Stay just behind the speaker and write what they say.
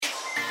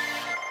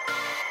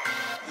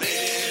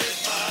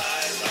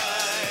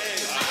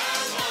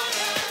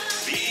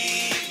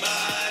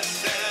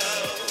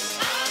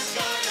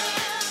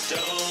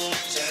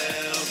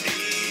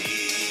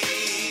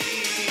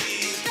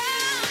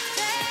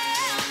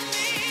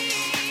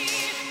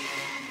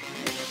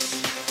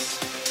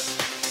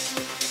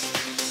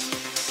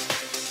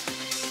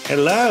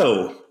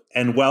Hello,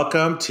 and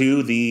welcome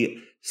to the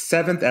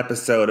 7th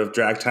episode of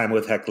Drag Time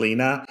with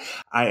Heklina.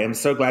 I am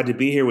so glad to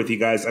be here with you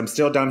guys. I'm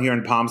still down here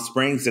in Palm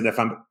Springs, and if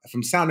I'm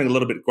sounding a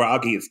little bit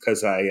groggy, it's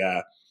because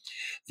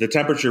the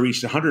temperature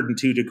reached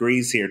 102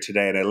 degrees here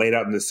today, and I laid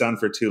out in the sun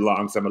for too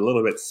long, so I'm a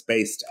little bit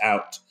spaced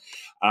out.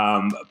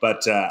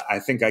 But I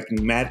think I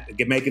can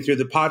make it through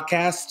the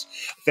podcast.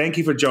 Thank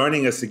you for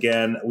joining us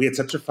again. We had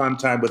such a fun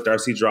time with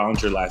Darcy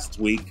Drollinger last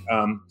week.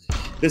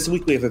 This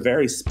week we have a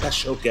very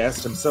special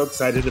guest. I'm so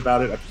excited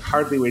about it. I can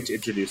hardly wait to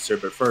introduce her.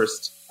 But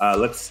first,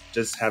 let's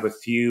just have a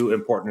few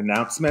important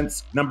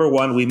announcements. Number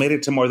one, we made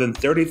it to more than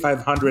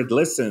 3,500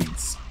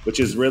 listens, which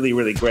is really,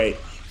 really great.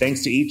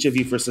 Thanks to each of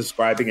you for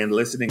subscribing and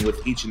listening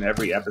with each and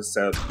every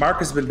episode. Mark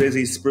has been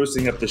busy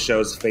sprucing up the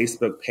show's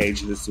Facebook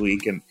page this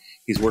week, and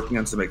he's working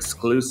on some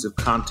exclusive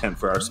content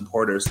for our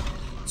supporters.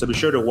 So be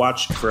sure to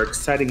watch for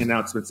exciting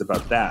announcements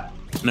about that.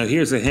 Now,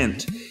 here's a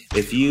hint.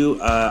 If you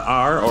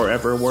are or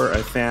ever were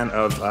a fan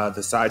of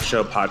the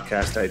Sideshow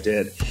podcast I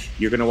did,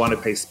 you're going to want to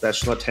pay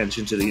special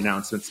attention to the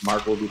announcements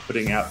Mark will be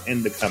putting out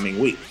in the coming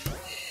week.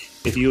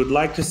 If you would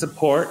like to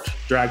support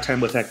Drag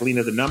Time with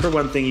Heklina, the number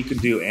one thing you can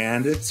do,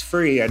 and it's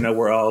free, I know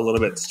we're all a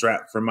little bit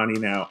strapped for money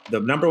now, the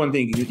number one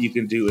thing you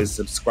can do is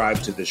subscribe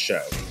to the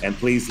show. And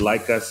please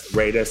like us,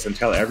 rate us, and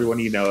tell everyone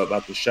you know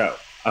about the show.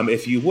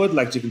 If you would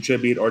like to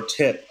contribute or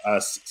tip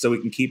us so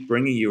we can keep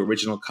bringing you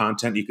original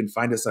content, you can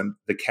find us on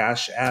the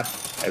Cash App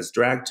as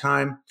Drag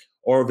Time,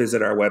 or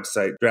visit our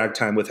website,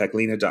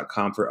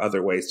 dragtimewithheklina.com, for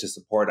other ways to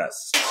support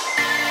us.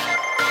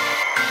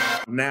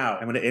 Now,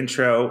 I'm going to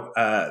intro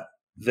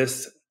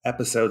this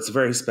episode's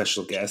very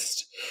special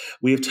guest.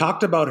 We've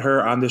talked about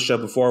her on the show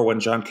before when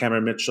John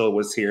Cameron Mitchell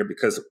was here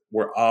because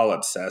we're all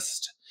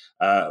obsessed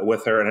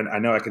with her, and I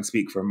know I can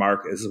speak for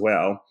Mark as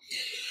well.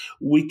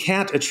 We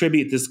can't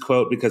attribute this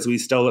quote because we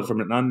stole it from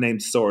an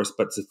unnamed source,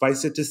 but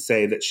suffice it to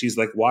say that she's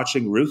like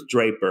watching Ruth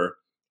Draper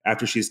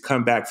after she's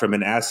come back from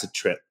an acid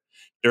trip,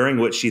 during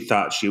which she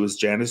thought she was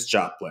Janis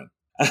Joplin.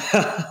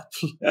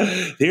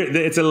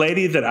 It's a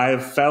lady that I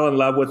fell in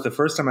love with the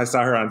first time I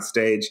saw her on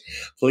stage.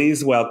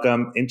 Please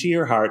welcome into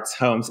your hearts,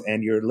 homes,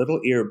 and your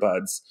little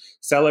earbuds,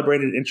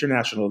 celebrated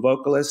international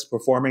vocalist,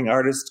 performing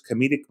artist,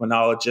 comedic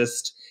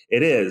monologist.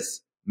 It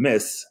is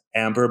Miss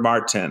Amber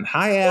Martin.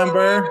 Hi,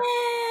 Amber.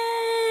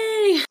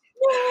 Yay!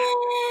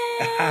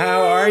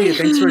 How are you?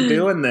 Thanks for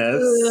doing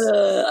this.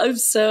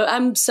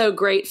 I'm so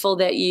grateful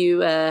that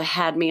you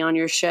had me on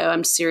your show.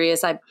 I'm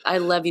serious. I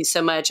love you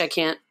so much. I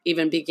can't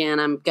even begin.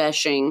 I'm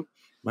gushing.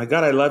 My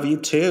God, I love you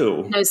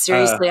too. No,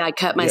 seriously, I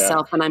cut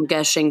myself and I'm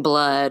gushing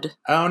blood.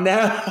 Oh,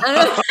 no.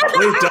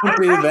 Please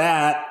don't do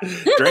that.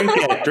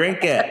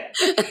 Drink it.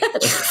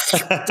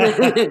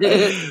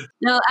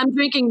 No, I'm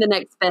drinking the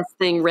next best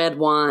thing, red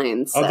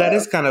wine. So. Oh, that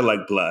is kind of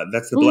like blood.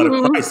 That's the blood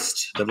of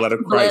Christ. The blood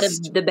of Christ.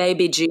 Blood of the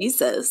baby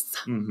Jesus.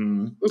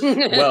 Mm-hmm.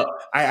 Well,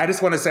 I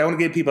just want to say, I want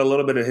to give people a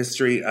little bit of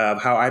history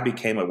of how I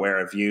became aware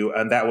of you.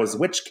 And that was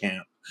Witch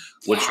Camp,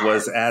 which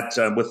was at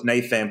with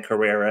Nathan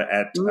Carrera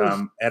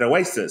at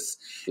Oasis.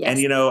 Yes.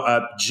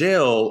 And,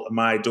 Jill,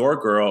 my door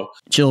girl.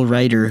 Jill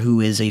Ryder, who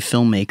is a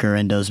filmmaker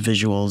and does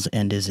visuals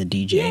and is a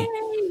DJ.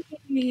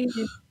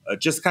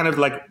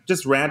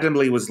 Just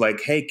randomly was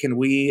like, hey, can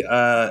we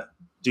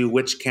do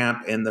Witch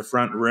Camp in the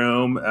front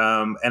room?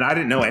 And I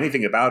didn't know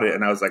anything about it.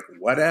 And I was like,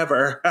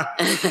 whatever.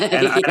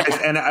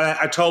 And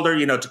I told her,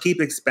 to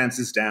keep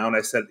expenses down.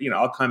 I said,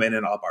 I'll come in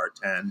and I'll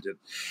bartend.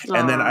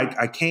 And then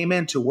I came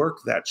in to work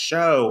that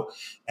show,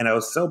 and I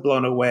was so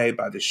blown away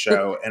by the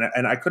show.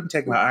 And I couldn't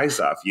take my eyes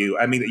off you.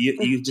 I mean,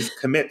 you just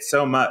commit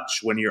so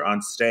much when you're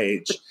on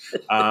stage.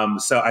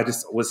 So I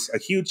just was a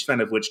huge fan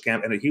of Witch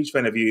Camp and a huge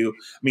fan of you.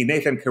 I mean,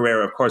 Nathan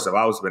Carrera, of course, I've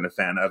always been a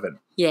fan of it.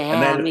 Yeah,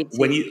 and then me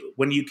too.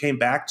 when you came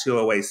back to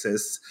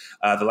Oasis,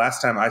 the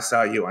last time I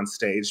saw you on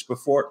stage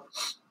before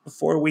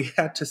we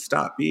had to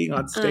stop being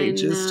on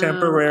stages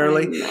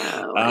temporarily.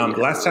 The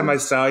last time I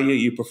saw you,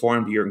 you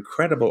performed your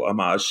incredible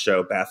homage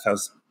show,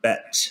 Bathhouse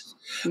Bet.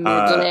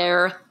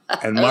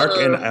 And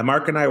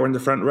Mark and I were in the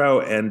front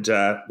row, and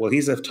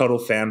he's a total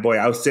fanboy.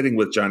 I was sitting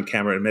with John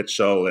Cameron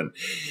Mitchell, and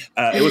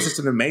it was just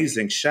an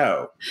amazing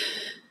show.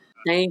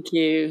 Thank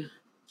you.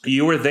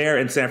 You were there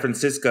in San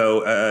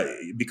Francisco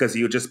because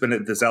you had just been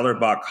at the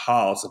Zellerbach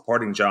Hall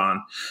supporting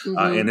John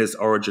in his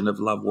Origin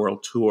of Love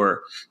World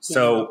Tour.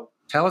 So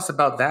tell us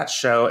about that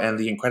show and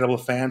the incredible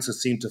fans who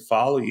seem to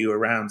follow you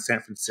around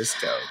San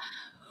Francisco.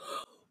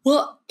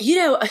 Well,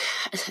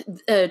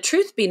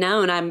 truth be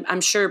known, I'm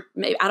sure,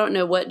 I don't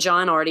know what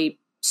John already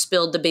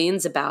spilled the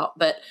beans about,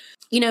 but,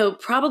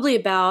 probably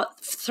about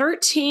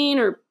 13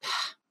 or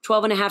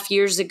 12 and a half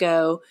years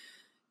ago,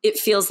 it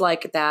feels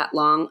like that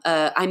long.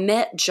 I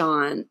met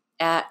John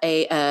at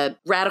a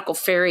Radical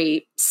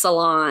Fairy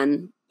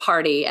salon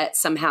party at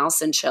some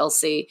house in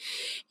Chelsea.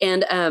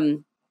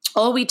 And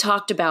all we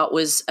talked about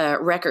was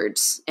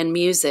records and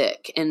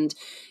music. And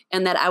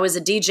and that I was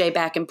a DJ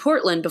back in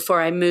Portland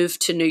before I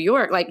moved to New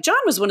York. Like John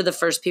was one of the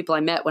first people I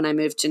met when I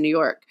moved to New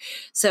York.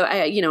 So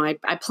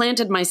I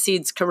planted my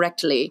seeds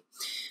correctly.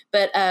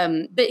 But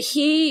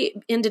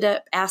he ended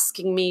up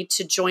asking me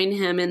to join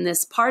him in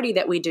this party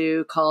that we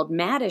do called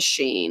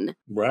Mattachine.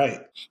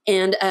 Right.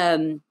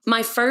 And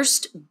my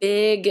first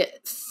big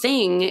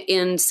thing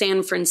in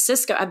San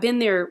Francisco, I've been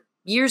there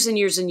years and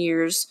years and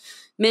years,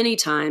 many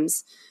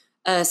times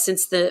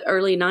since the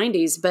early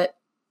 90s. But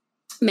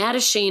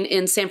Mattachine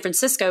in San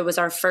Francisco was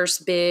our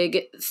first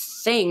big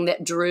thing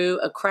that drew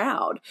a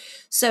crowd.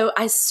 So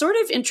I sort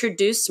of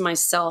introduced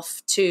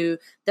myself to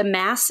the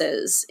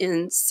masses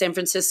in San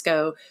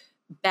Francisco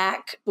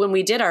back when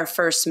we did our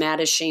first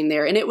Mattachine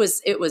there. And it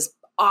was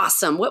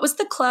awesome. What was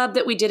the club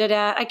that we did it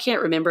at? I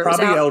can't remember.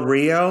 Probably El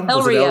Rio.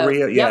 El Rio.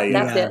 Yeah, yep,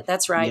 that's it.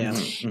 That's right. Yeah.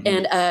 Mm-hmm.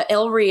 And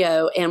El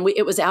Rio. And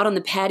it was out on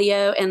the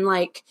patio. And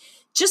like,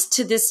 just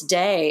to this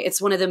day, it's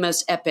one of the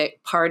most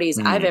epic parties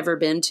I've ever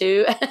been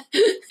to.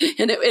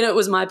 and it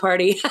was my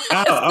party.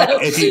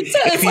 If you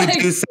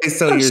do say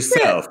so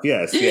yourself.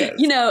 Yes.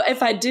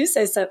 If I do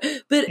say so.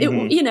 But,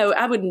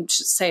 I wouldn't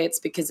say it's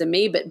because of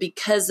me, but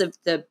because of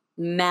the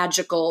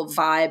magical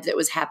vibe that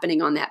was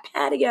happening on that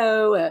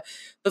patio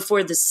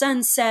before the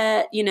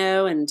sunset,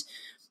 and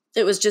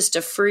it was just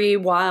a free,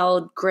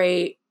 wild,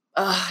 great,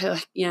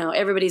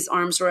 everybody's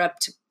arms were up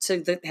to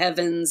the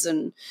heavens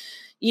and,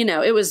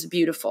 it was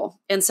beautiful.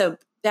 And so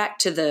back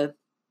to the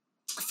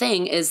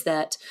thing is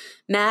that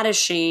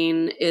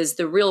Mattachine is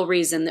the real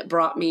reason that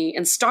brought me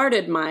and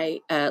started my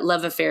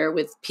love affair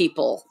with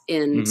people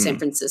in San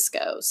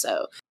Francisco.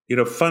 So,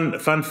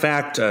 fun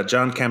fact,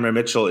 John Cameron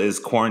Mitchell is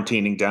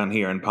quarantining down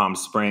here in Palm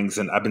Springs,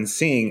 and I've been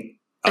seeing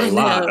a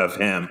lot of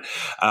him.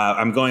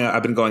 I've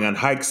been going on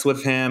hikes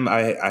with him.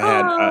 I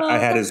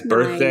had his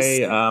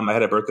birthday. Nice. I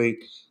had a birthday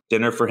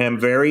dinner for him.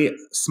 Very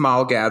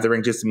small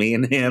gathering, just me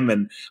and him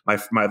and my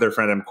other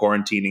friend I'm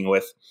quarantining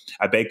with.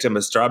 I baked him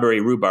a strawberry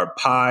rhubarb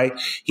pie.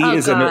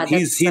 He's an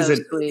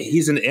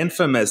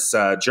infamous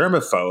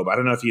germaphobe. I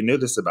don't know if you knew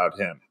this about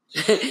him.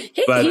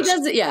 he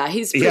does it. Yeah,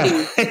 he's pretty.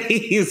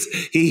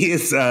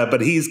 Yeah,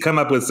 but he's come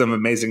up with some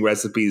amazing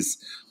recipes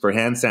for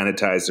hand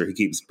sanitizer. He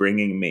keeps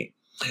bringing me.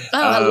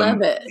 Oh, I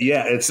love it.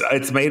 Yeah, it's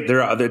made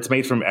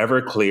from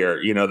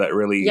Everclear, that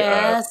really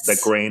that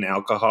grain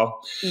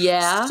alcohol.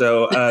 Yeah.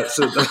 So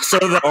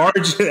the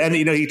origin, and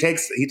he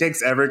takes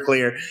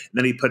Everclear, and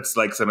then he puts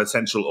like some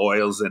essential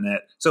oils in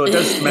it. So it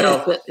does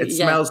smell. It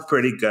smells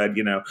pretty good,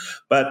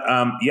 But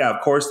of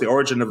course, the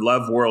Origin of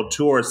Love World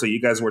Tour. So you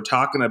guys were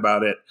talking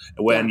about it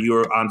when you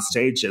were on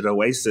stage at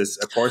Oasis.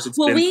 Of course, it's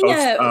been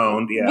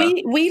postponed.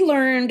 We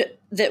learned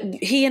that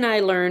he and I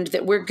learned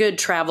that we're good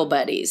travel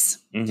buddies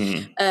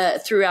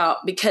throughout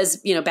because,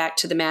 back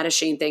to the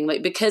Mattachine thing,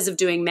 like because of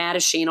doing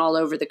Mattachine all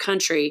over the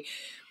country,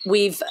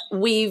 we've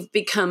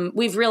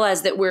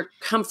realized that we're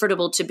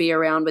comfortable to be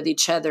around with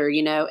each other,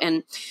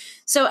 and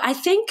so I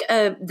think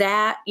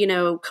that,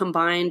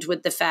 combined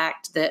with the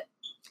fact that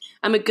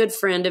I'm a good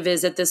friend of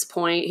his at this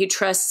point, he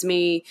trusts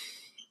me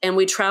and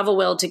we travel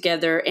well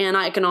together, and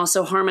I can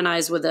also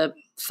harmonize with a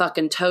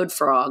fucking toad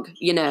frog, and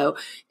That's you know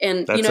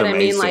what amazing. I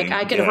mean? Like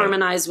I can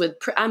harmonize with,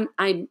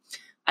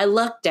 I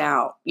lucked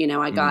out,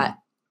 I got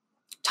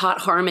taught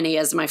harmony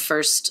as my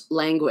first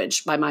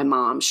language by my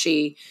mom.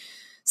 She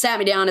sat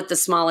me down at the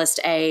smallest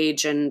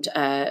age and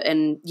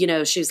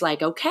she was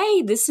like,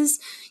 okay, this is,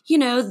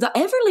 the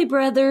Everly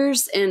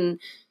Brothers. And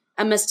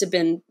I must have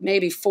been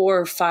maybe 4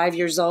 or 5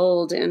 years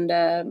old. And,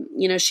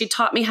 she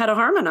taught me how to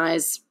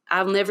harmonize.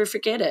 I'll never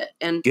forget it.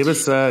 And give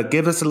us a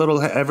little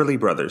Everly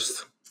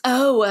Brothers.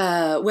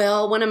 Oh,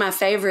 well, one of my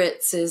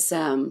favorites is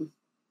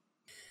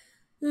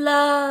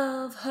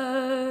love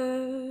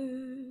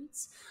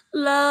hurts,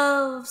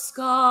 love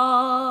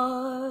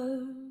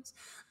scars,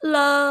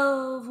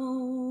 love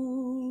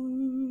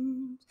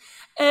wounds,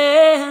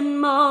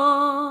 and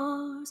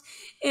mars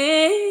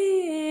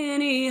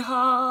any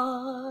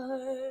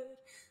heart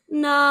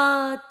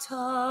not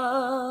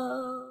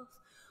tough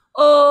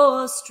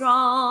or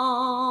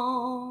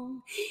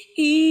strong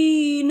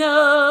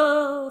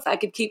enough. I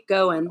could keep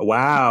going.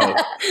 Wow.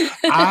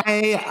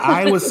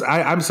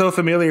 I'm so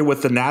familiar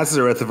with the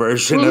Nazareth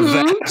version of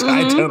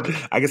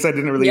that. I guess I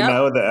didn't really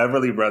know the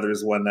Everly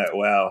Brothers one that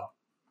well.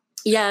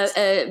 Yeah.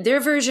 Their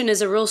version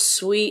is a real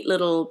sweet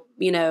little,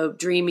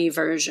 dreamy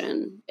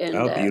version.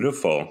 And,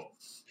 beautiful.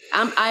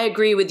 I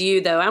agree with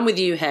you though. I'm with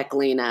you,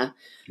 Heclina.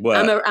 What?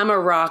 I'm a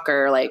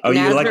rocker. Like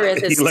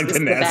Nazareth is the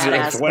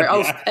Nazareth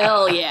badass.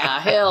 Oh,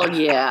 hell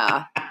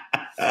yeah.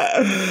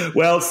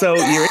 Well, so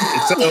you're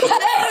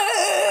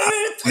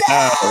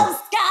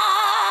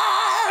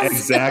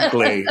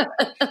exactly.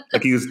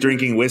 Like he was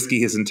drinking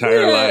whiskey his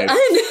entire life.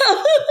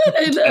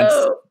 I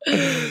know.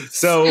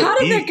 So how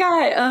did that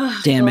guy?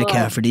 Dan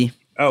McCafferty.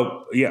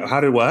 Oh yeah. How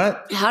did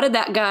what? How did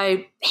that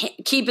guy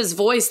keep his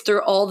voice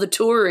through all the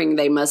touring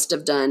they must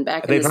have done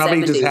back in the 70s? They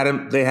probably just had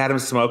him. They had him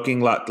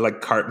smoking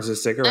like cartons of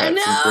cigarettes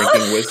and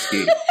drinking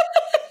whiskey.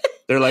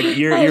 They're like,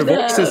 your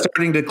voice is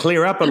starting to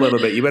clear up a little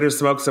bit. You better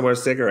smoke some more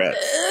cigarettes.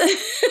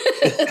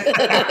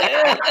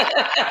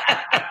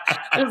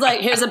 It was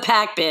like, here's a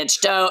pack,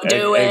 bitch. Don't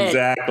do it.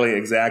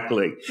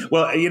 Exactly.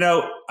 Well,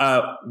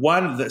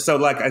 so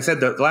like I said,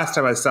 the last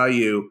time I saw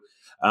you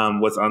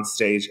was on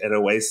stage at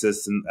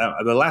Oasis. And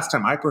the last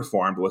time I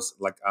performed was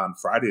like on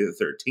Friday the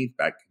 13th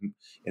back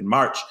in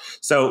March.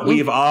 So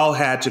we've all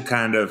had to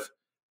kind of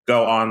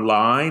go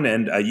online,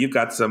 and you've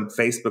got some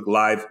Facebook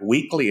Live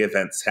weekly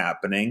events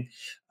happening.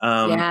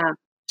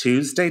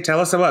 Tuesday.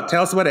 Tell us about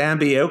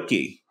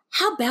Ambioki.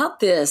 How about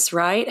this,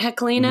 right,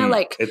 Heklina?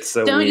 Like, it's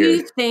so don't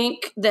weird.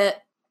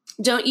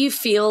 Don't you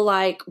feel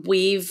like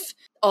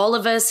all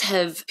of us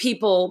have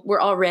people,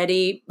 we're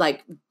already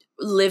like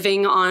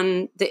living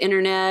on the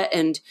internet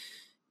and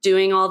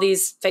doing all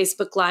these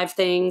Facebook Live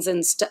things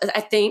and stuff,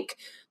 I think,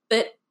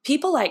 but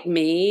people like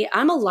me,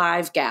 I'm a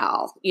live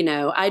gal,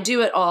 I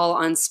do it all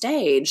on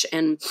stage,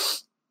 and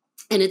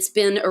it's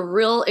been a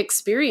real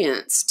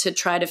experience to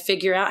try to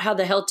figure out how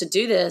the hell to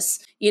do this,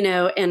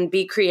 and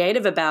be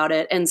creative about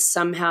it. And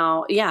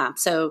somehow,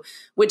 so,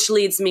 which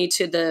leads me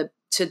to the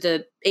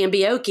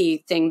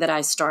Ambioki thing that I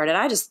started.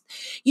 I just,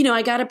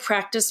 I got to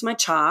practice my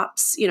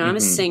chops. I'm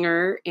a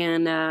singer,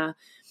 and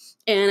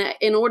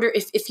in order,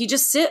 if you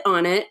just sit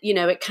on it,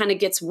 it kind of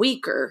gets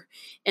weaker.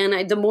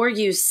 And the more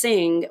you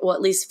sing, well,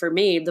 at least for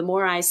me, the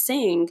more I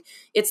sing,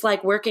 it's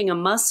like working a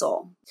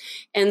muscle.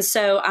 And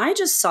so I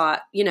just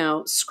thought,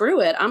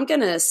 screw it. I'm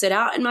going to sit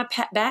out in my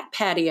back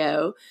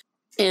patio,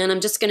 and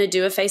I'm just going to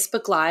do a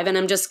Facebook Live, and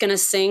I'm just going to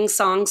sing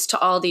songs to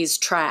all these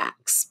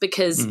tracks,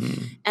 because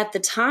at the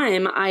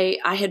time I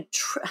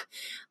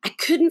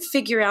couldn't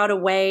figure out a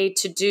way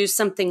to do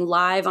something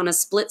live on a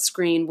split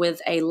screen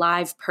with a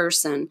live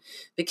person,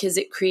 because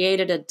it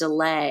created a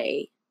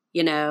delay,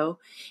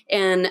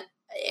 and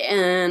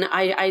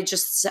I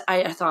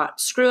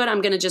thought, screw it.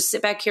 I'm going to just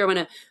sit back here. I'm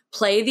going to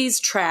play these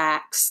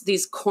tracks,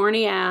 these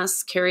corny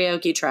ass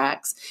karaoke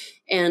tracks,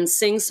 and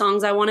sing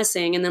songs I want to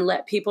sing, and then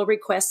let people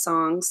request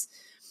songs,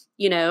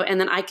 and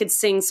then I could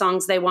sing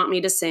songs they want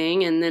me to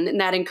sing. And then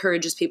that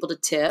encourages people to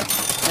tip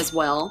as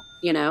well,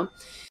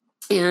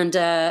 and,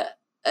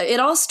 it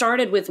all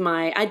started with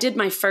I did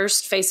my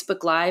first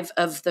Facebook Live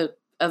of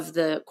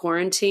the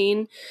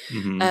quarantine.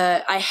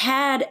 I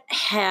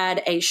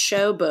had a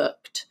show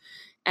booked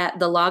at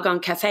the Logon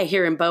Cafe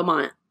here in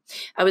Beaumont.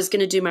 I was going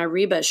to do my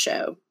Reba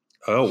show.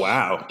 Oh,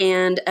 wow.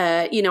 And,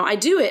 I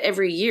do it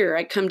every year.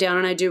 I come down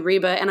and I do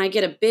Reba, and I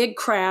get a big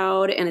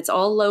crowd, and it's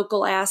all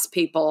local ass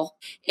people.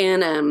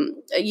 And,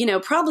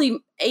 probably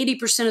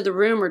 80% of the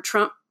room are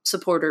Trump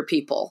supporter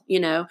people,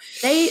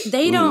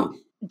 they don't,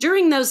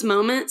 during those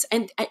moments.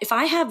 And if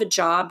I have a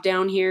job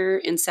down here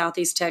in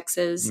Southeast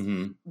Texas,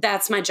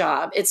 that's my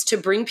job. It's to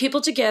bring people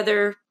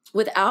together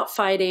without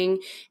fighting,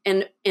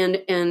 and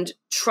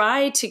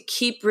try to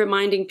keep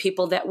reminding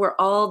people that we're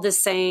all the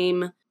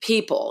same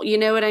people. You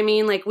know what I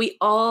mean? Like, we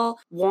all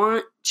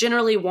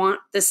generally want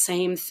the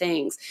same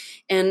things.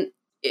 And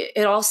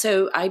it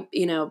also,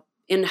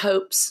 in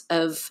hopes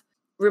of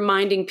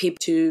reminding people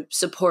to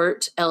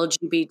support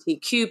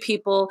LGBTQ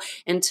people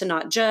and to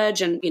not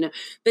judge, and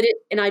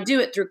and I do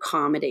it through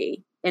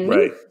comedy and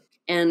right.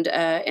 And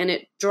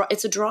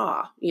it's a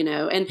draw,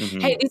 and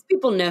hey, these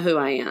people know who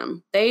I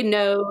am. They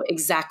know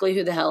exactly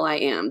who the hell I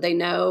am. They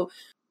know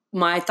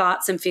my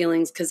thoughts and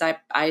feelings, because I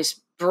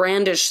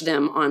brandish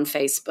them on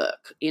Facebook,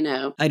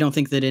 I don't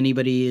think that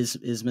anybody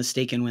is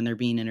mistaken when they're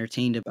being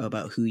entertained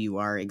about who you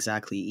are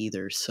exactly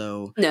either.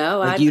 So no,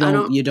 like, you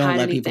don't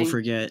let people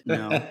forget.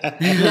 No, no.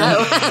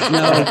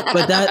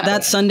 But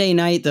that Sunday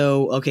night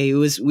though, okay,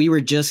 we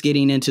were just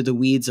getting into the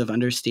weeds of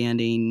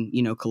understanding,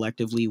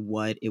 collectively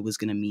what it was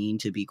going to mean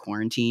to be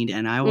quarantined.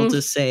 And I will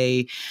just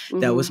say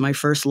that was my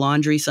first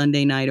laundry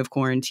Sunday night of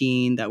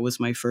quarantine. That was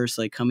my first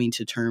coming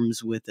to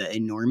terms with the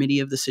enormity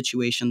of the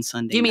situation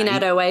Sunday night. You mean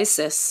at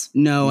Oasis?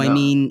 No, I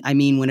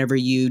mean whenever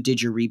you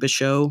did your Reba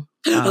show.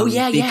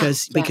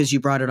 Because you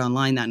brought it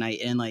online that night,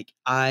 and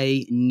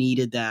I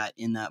needed that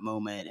in that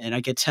moment, and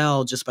I could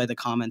tell just by the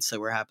comments that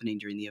were happening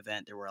during the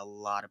event, there were a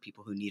lot of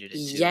people who needed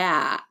it too.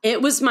 Yeah,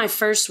 it was my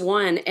first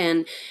one,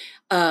 and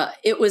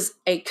it was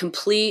a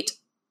complete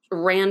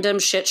random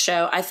shit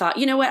show. I thought,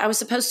 you know what? I was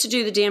supposed to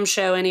do the damn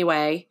show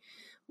anyway.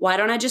 Why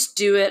don't I just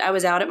do it? I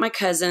was out at my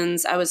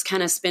cousin's. I was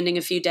kind of spending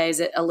a few days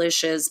at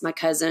Alicia's, my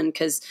cousin,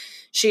 because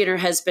she and her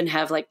husband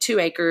have 2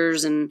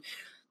 acres, and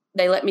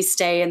they let me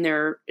stay in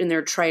their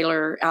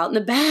trailer out in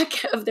the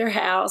back of their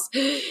house.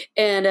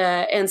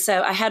 And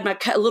so I had my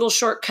little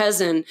short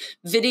cousin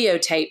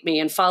videotape me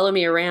and follow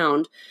me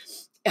around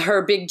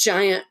her big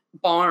giant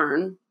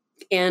barn.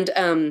 And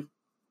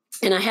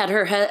I had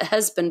her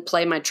husband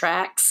play my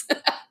tracks.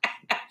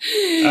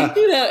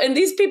 And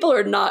these people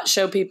are not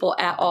show people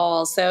at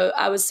all. So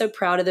I was so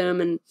proud of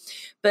them.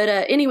 But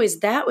anyways,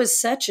 that was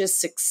such a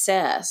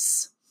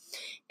success.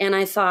 And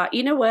I thought,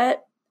 you know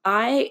what?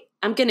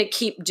 I'm going to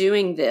keep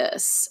doing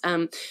this,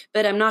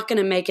 but I'm not going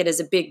to make it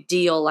as a big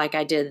deal like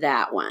I did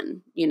that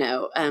one.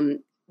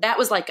 That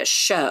was like a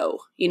show.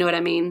 You know what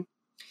I mean?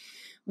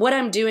 What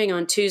I'm doing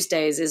on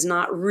Tuesdays is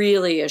not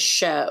really a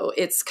show.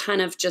 It's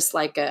kind of just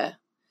like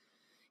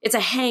it's a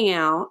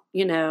hangout,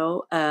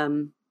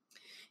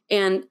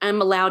 and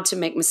I'm allowed to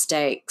make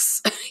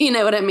mistakes. You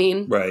know what I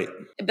mean? Right.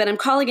 But I'm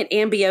calling it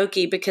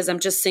ambioke because I'm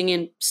just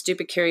singing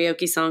stupid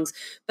karaoke songs.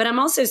 But I'm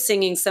also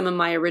singing some of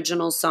my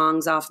original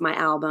songs off my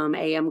album,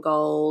 AM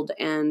Gold,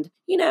 and,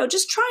 you know,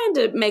 just trying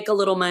to make a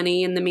little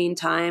money in the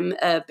meantime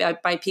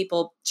by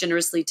people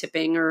generously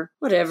tipping or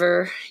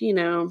whatever, you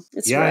know.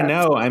 It's rough. I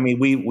know. I mean,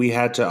 we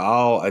had to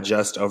all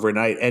adjust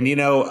overnight. And, you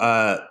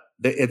know,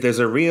 there's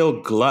a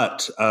real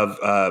glut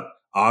of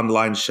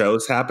online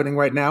shows happening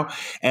right now.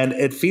 And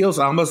it feels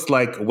almost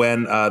like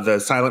when the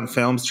silent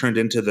films turned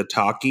into the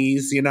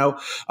talkies, you know,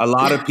 a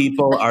lot of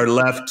people are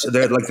left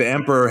there, like the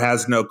emperor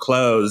has no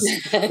clothes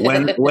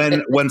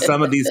when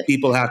some of these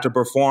people have to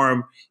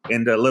perform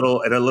in a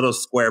little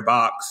square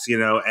box, you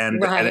know,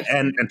 and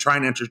try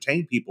and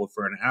entertain people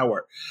for an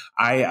hour.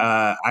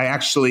 I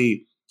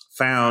actually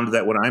found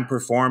that when I'm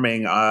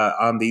performing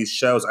on these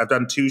shows, I've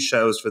done 2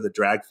 shows for the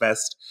Drag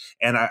Fest,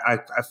 and I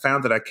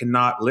found that I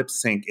cannot lip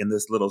sync in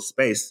this little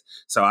space.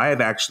 So I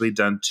have actually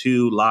done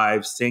 2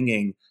 live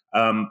singing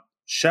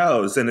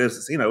shows, and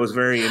it was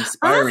very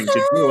inspiring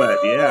to do it.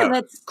 Yeah,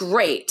 that's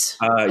great.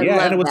 And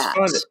it was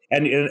fun,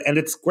 and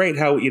it's great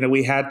how, you know,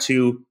 we had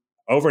to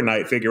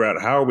overnight figure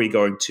out how are we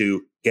going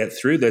to get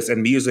through this,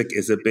 and music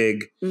is a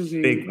big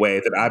way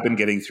that I've been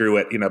getting through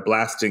it, you know,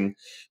 blasting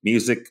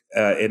music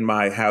in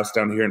my house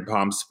down here in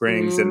Palm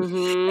Springs. And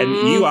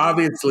you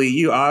obviously,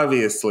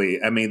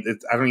 I mean,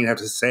 I don't even have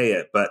to say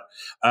it, but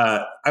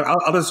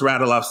I'll just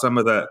rattle off some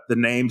of the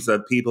names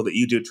of people that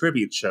you do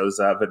tribute shows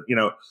of. And, you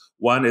know,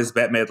 one is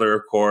Bette Midler,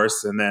 of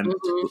course, and then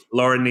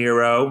Laura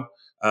Nyro,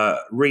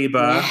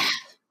 Reba,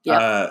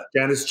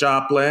 Janis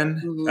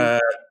Joplin,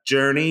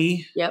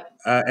 Journey. Yep.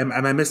 Am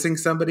I missing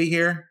somebody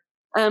here?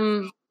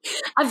 I've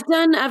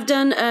done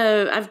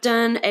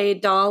a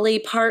Dolly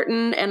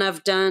Parton, and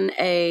I've done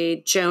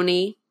a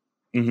Joni.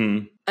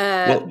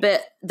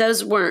 But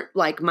those weren't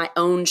like my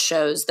own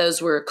shows.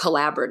 Those were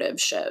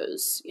collaborative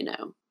shows, you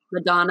know.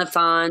 Madonna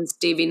Fawn,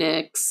 Stevie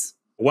Nicks.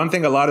 One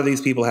thing a lot of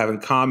these people have in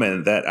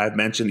common that I've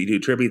mentioned you do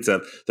tributes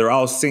of, they're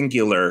all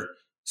singular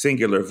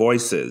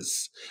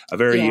voices,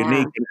 very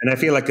unique. And I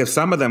feel like if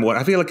some of them would,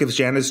 I feel like if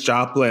Janis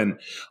Joplin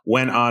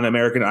went on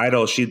American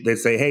Idol, they'd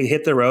say, "Hey,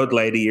 hit the road,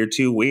 lady. You're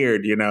too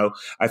weird." You know,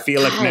 I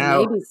feel like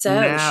now,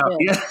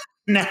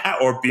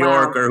 or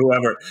Bjork or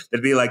whoever,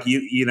 they'd be like,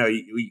 you know,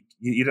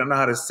 you don't know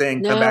how to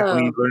sing. Come back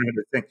when you learn how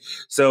to sing.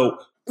 So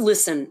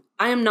listen,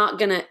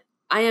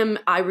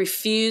 I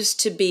refuse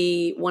to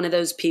be one of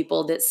those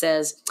people that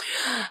says,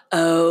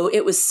 "Oh,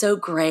 it was so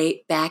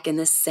great back in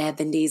the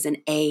 70s and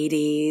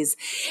 80s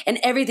and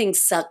everything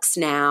sucks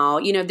now."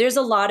 You know, there's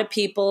a lot of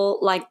people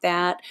like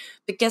that,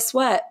 but guess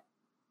what?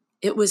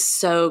 It was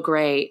so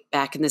great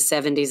back in the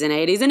 70s and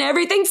 80s and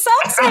everything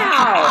sucks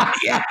now.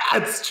 Yeah,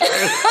 that's true.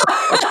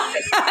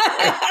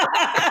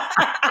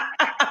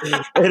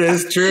 It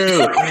is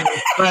true.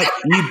 But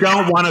you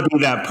don't want to be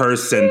that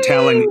person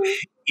telling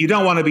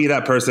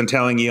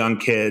young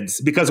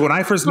kids, because when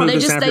I first moved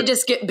to San Francisco, they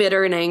just get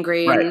bitter and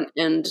angry,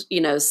 and you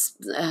know,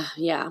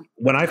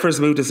 When I first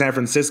moved to San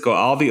Francisco,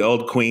 all the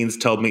old queens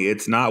told me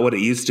it's not what it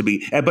used to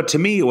be, but to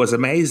me it was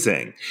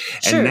amazing.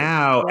 Sure.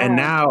 And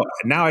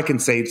now I can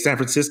say San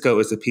Francisco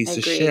is a piece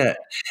of shit,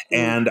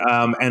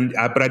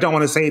 but I don't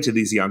want to say it to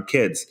these young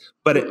kids.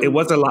 But it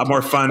was a lot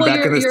more fun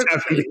back in the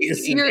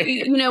 70s.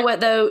 You know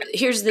what though?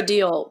 Here's the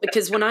deal,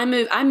 because when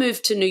I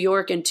moved to New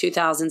York in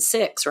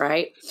 2006,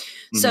 right?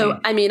 So,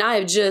 I mean, I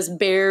have just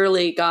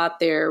barely got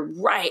there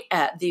right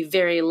at the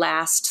very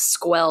last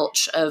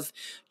squelch of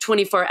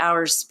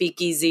 24-hour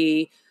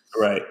speakeasy,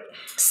 right?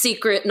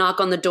 Secret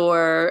knock on the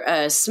door,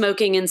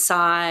 smoking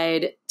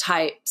inside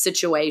type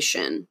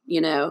situation,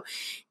 you know,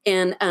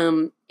 and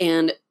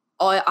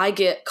I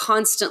get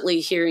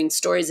constantly hearing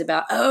stories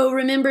about,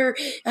 remember,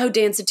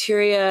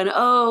 Danceteria, and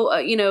all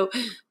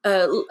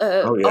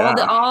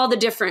the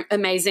different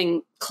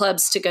amazing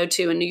clubs to go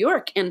to in New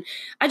York. And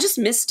I just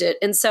missed it.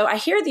 And so I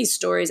hear these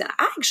stories, and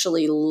I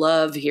actually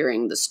love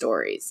hearing the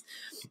stories.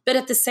 But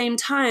at the same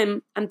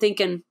time, I'm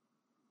thinking,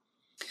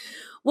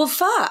 well,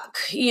 fuck,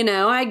 you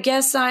know, I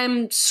guess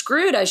I'm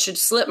screwed. I should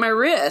slit my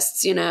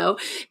wrists, you know?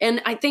 And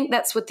I think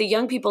that's what the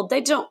young people,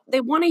 they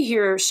want to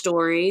hear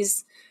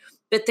stories,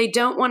 but they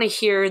don't want to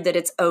hear that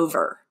it's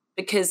over,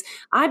 because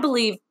I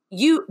believe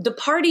the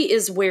party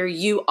is where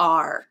you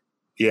are.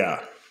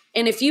 Yeah.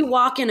 And if you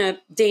walk in a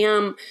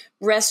damn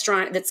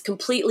restaurant that's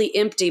completely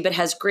empty but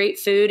has great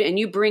food, and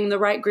you bring the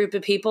right group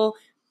of people,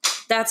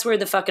 that's where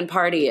the fucking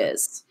party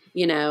is,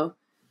 you know?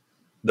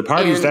 The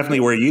party is definitely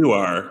where you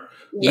are.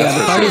 Yeah,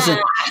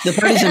 the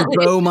party's in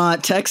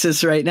Beaumont,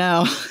 Texas right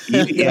now.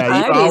 You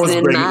always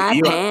bring my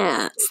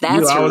pants.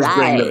 That's you always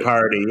right. Bring the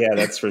party. Yeah,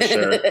 that's for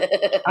sure.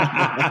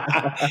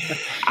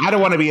 I don't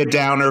want to be a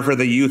downer for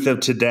the youth of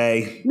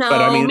today. No,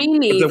 but me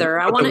neither.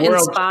 I want to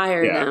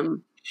inspire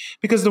them.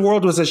 Because the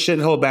world was a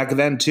shithole back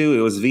then too.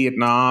 It was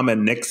Vietnam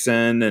and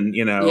Nixon and,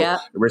 you know,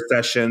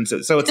 recessions.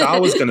 So it's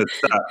always going to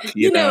suck,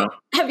 you know.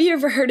 Have you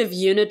ever heard of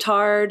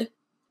Unitard?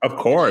 Of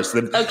course.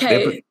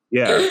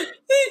 Yeah.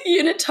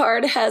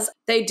 Unitard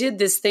they did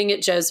this thing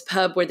at Joe's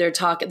Pub where they're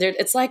talking.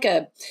 It's like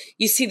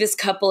you see this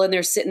couple and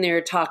they're sitting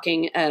there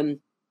talking,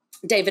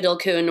 David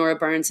Ilku and Nora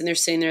Burns, and they're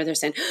sitting there, they're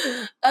saying,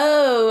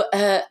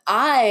 I,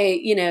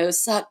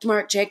 sucked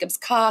Marc Jacobs'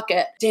 cock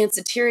at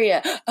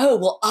Danceteria. Oh,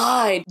 well,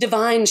 I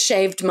divine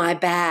shaved my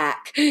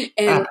back.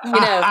 And,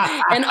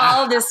 and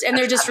all this, and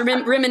they're just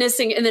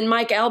reminiscing. And then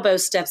Mike Albo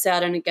steps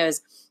out and he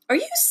goes, are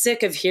you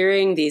sick of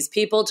hearing these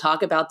people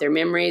talk about their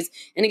memories?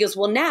 And he goes,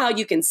 well, now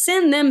you can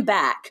send them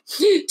back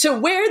to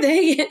where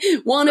they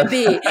want to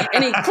be.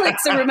 And he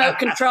clicks a remote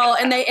control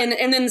and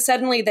and then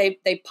suddenly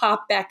they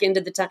pop back into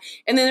the time.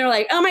 And then they're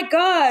like, oh my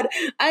God,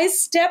 I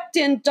stepped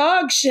in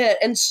dog shit.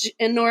 And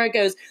Nora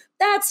goes,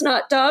 that's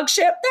not dog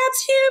shit.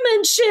 That's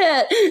human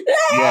shit.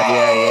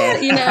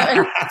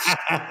 Yeah.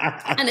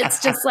 And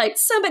it's just like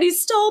somebody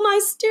stole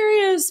my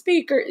stereo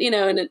speaker,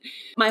 and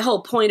my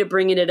whole point of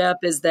bringing it up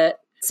is that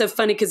so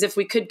funny because if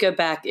we could go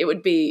back, there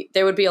would be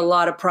a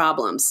lot of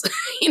problems,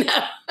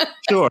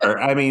 Sure.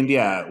 I mean,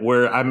 yeah,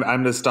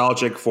 I'm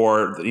nostalgic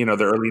for, the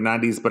early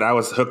 90s, but I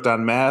was hooked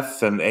on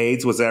meth and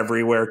AIDS was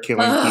everywhere,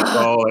 killing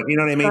people. And, you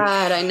know what I mean?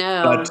 God, I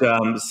know. But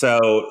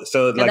so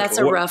yeah, like that's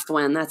a rough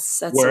one.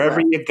 That's wherever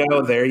you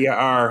go, there you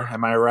are.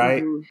 Am I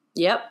right? Mm-hmm.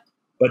 Yep.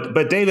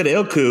 But David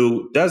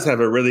Ilku does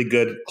have a really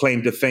good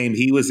claim to fame.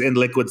 He was in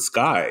Liquid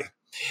Sky.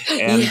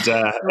 And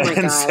oh my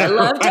God, I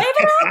love David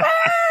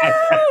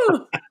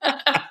Ilku.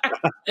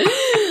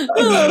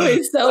 Oh,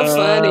 he's so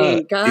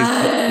funny.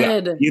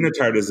 God.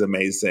 Unitard is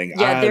amazing.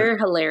 Yeah, they're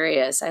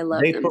hilarious. I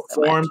love them. They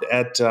performed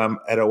at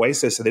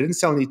Oasis, and they didn't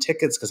sell any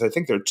tickets because I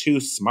think they're too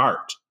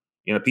smart.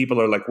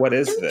 People are like, what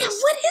is this?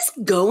 What is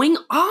going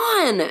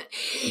on?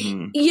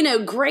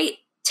 Mm-hmm. Great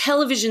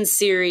television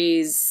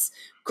series,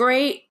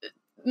 great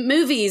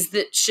movies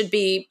that should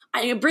be.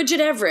 Bridget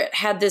Everett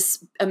had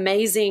this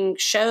amazing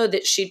show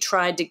that she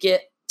tried to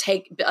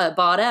take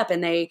bought up,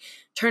 and they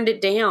turned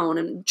it down.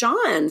 And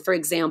John, for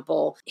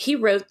example, he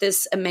wrote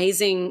this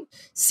amazing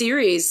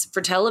series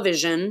for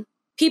television.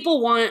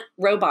 People want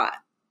robot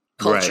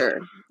culture,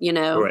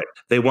 Right.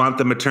 They want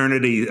the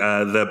maternity,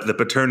 the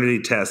paternity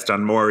test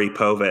on Maury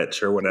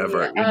Povich or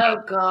whatever. Yeah.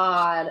 Oh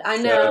God, I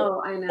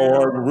know.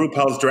 Or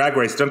RuPaul's Drag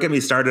Race. Don't get me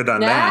started on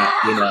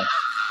that.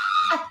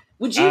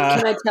 Would you?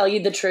 Can I tell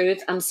you the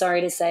truth? I'm sorry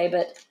to say,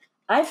 but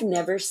I've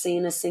never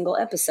seen a single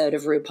episode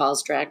of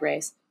RuPaul's Drag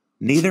Race.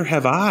 Neither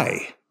have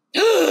I.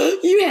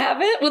 You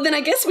haven't? Well, then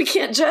I guess we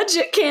can't judge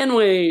it, can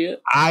we?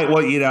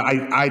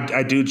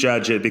 I do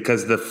judge it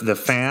because the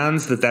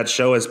fans that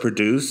show has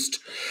produced.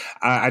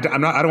 I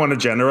don't want to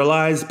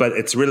generalize, but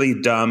it's really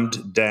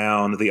dumbed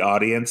down the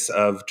audience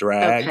of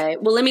drag. Okay.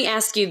 Well, let me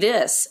ask you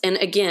this. And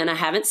again, I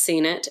haven't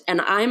seen it,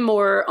 and I'm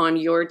more on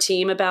your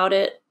team about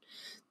it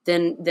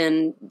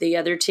than the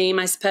other team,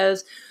 I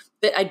suppose.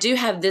 But I do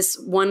have this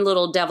one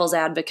little devil's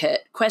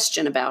advocate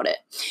question about it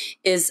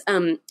is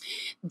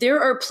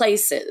there are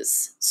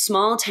places,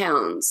 small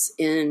towns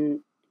in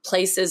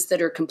places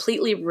that are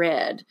completely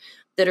red,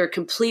 that are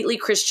completely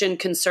Christian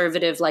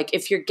conservative. Like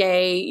if you're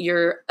gay,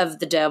 you're of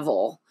the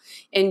devil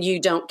and you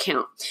don't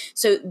count.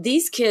 So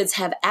these kids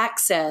have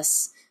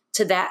access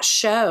to that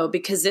show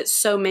because it's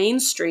so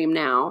mainstream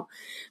now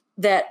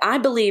that I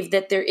believe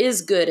that there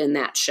is good in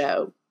that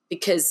show.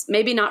 Because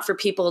maybe not for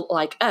people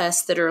like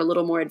us that are a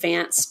little more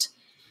advanced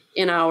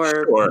in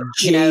our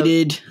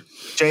jaded,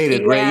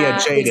 right? Yeah,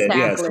 jaded. Exactly.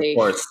 Yes, of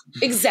course.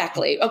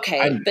 Exactly. Okay,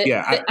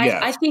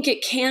 I think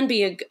it can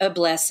be a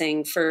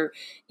blessing for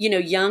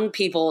young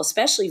people,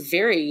 especially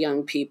very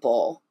young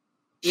people.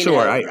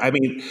 Sure. I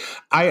mean,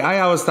 I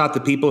always thought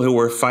the people who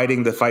were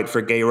fighting the fight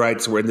for gay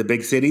rights were in the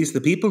big cities. The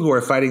people who are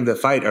fighting the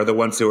fight are the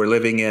ones who are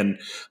living in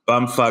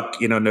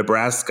bumfuck,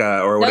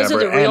 Nebraska or whatever.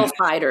 Those are the real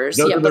fighters.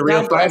 Those are the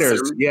real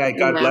fighters. Yeah,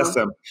 God bless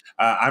them.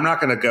 I'm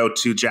not going to go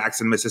to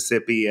Jackson,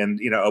 Mississippi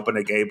and, open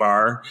a gay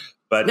bar.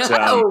 But no.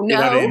 You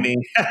know what I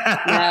mean?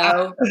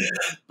 No.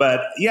 But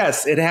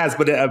yes, it has.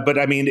 But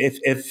I mean,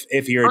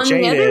 if you're on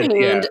jaded. On the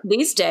other hand,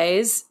 these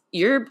days,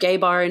 your gay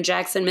bar in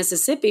Jackson,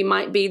 Mississippi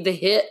might be the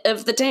hit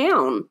of the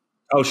town.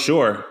 Oh,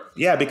 sure.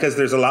 Yeah, because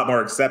there's a lot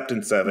more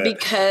acceptance of it.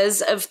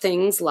 Because of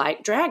things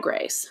like Drag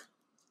Race.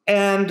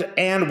 And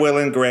Will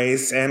and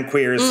Grace and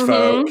Queer as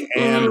Folk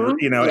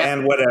and,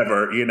 and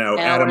whatever,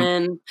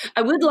 Adam.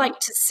 I would like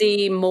to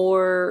see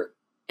more,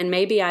 and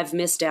maybe I've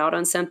missed out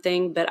on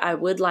something, but I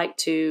would like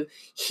to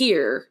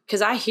hear,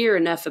 because I hear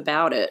enough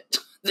about it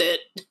that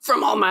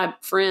from all my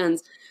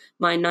friends,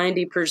 my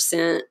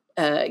 90%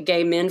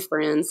 gay men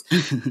friends,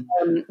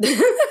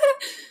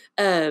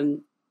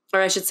 or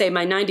I should say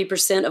my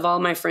 90% of all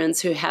my friends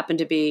who happen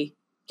to be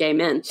gay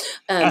men.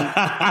 Yes.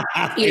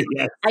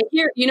 I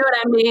hear, you know what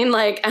I mean?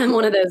 Like I'm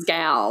one of those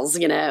gals,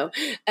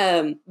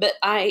 but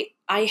I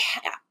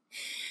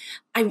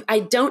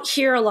don't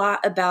hear a lot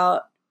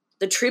about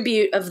the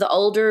tribute of the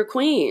older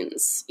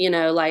queens,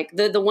 like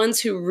the ones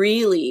who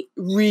really,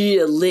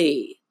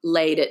 really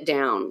laid it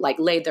down, like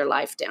laid their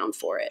life down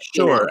for it.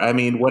 Sure. I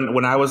mean,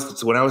 when I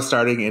was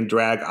starting in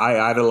drag,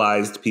 I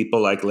idolized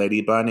people like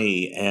Lady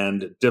Bunny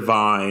and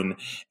Divine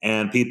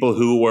and people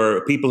who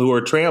were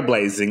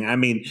trailblazing. I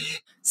mean,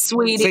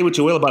 Sweetie. Say what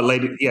you will about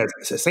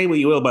say what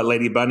you will about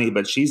Lady Bunny,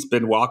 but she's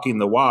been walking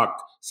the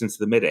walk since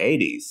the mid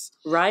 '80s.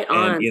 Right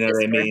on. And you know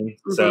what I mean?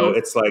 Mm-hmm. So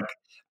it's like,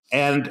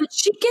 and but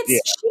she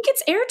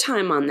gets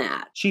airtime on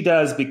that. She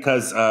does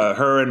because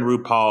her and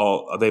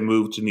RuPaul, they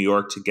moved to New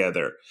York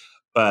together.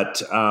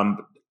 But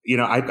you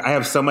know, I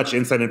have so much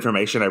inside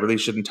information. I really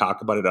shouldn't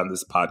talk about it on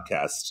this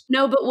podcast.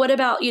 No, but what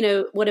about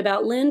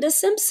Linda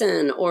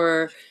Simpson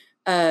or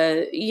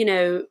you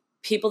know,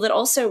 people that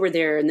also were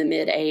there in the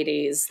mid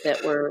 '80s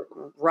that were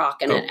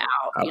rocking it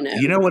out?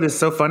 You know what is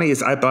so funny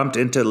is I bumped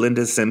into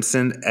Linda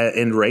Simpson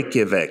in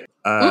Reykjavik.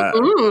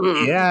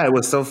 Yeah, it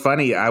was so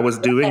funny. I was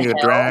doing a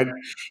drag.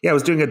 Yeah, I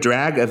was doing a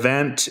drag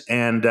event,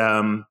 and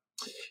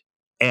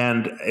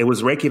it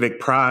was Reykjavik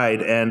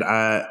Pride, and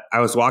I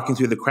was walking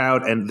through the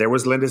crowd, and there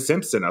was Linda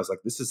Simpson. I was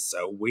like, "This is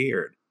so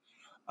weird."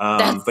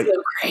 That's so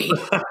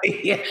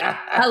great. Yeah,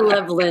 I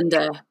love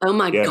Linda. Oh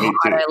my God,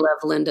 I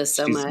love Linda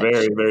so much. She's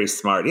very, very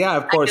smart. Yeah,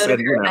 of course. I go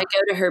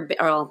to her.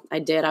 Well, I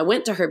did. I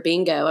went to her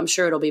bingo. I'm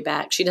sure it'll be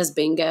back. She does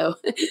bingo.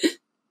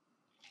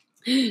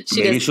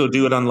 Maybe she'll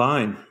do it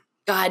online.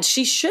 God,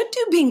 she should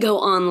do bingo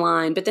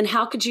online, but then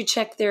how could you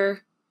check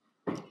their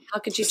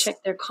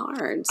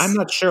cards? I'm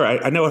not sure.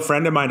 I know a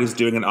friend of mine is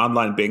doing an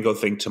online bingo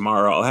thing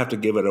tomorrow. I'll have to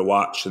give it a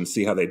watch and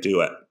see how they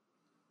do it.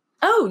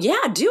 Oh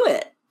yeah, do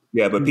it.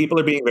 Yeah, but people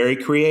are being very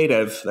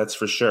creative. That's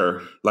for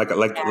sure. Like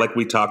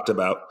we talked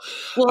about.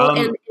 Well,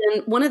 and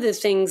one of the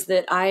things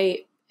that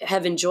I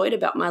have enjoyed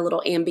about my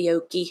little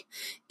ambioki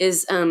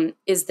is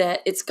that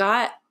it's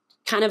got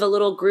kind of a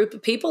little group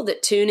of people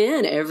that tune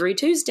in every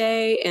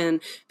Tuesday,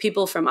 and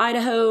people from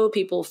Idaho,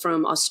 people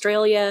from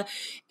Australia,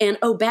 and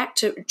back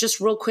to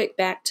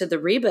the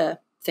Reba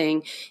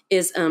thing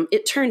is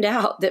it turned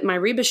out that my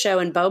Reba show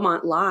in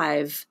Beaumont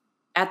live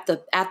at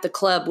the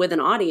club with an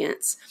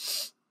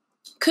audience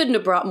couldn't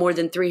have brought more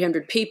than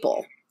 300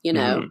 people, you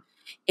know.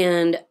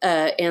 And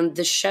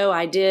the show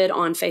I did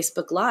on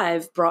Facebook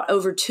Live brought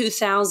over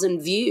 2,000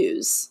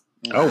 views.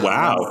 Oh,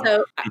 wow.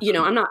 So, you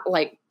know, I'm not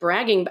like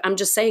bragging, but I'm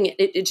just saying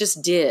it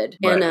just did.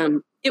 Right.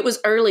 And it was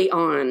early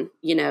on,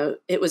 you know,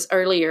 it was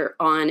earlier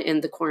on in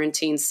the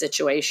quarantine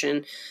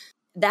situation.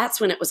 That's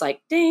when it was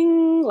like,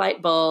 ding,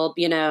 light bulb,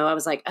 you know, I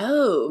was like,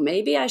 oh,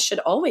 maybe I should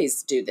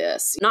always do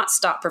this. Not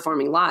stop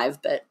performing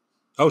live, but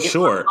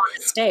sure. On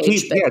the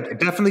stage. Yeah,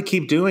 definitely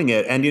keep doing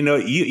it. And, you know,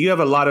 you have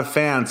a lot of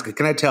fans.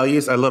 Can I tell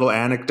you a little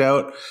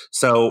anecdote?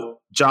 So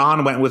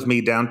John went with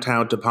me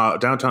downtown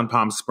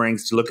Palm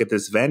Springs to look at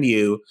this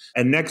venue.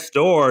 And next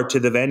door to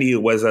the venue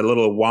was a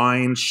little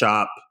wine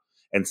shop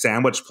and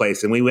sandwich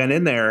place. And we went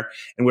in there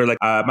and we were like,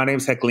 my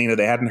name's Heklina.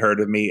 They hadn't heard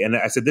of me. And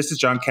I said, this is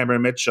John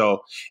Cameron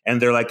Mitchell. And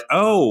they're like,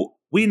 oh,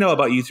 we know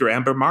about you through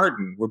Amber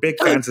Martin. We're big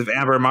fans of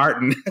Amber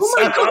Martin. Oh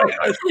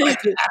my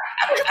God.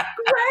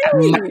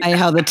 My,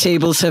 how the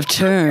tables have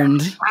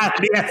turned.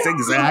 Yes,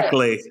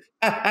 exactly.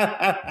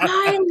 That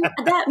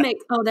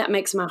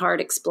makes my heart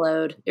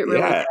explode. It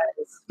really does.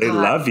 They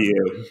love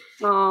you.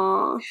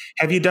 Aww.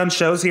 Have you done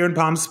shows here in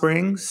Palm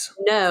Springs?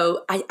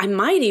 No, I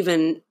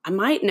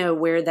might know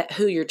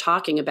who you're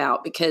talking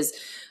about, because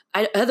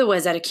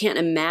otherwise I can't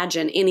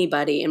imagine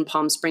anybody in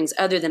Palm Springs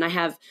other than I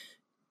have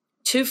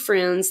two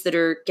friends that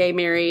are gay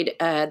married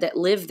that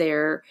live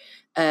there.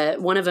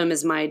 One of them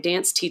is my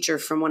dance teacher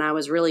from when I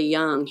was really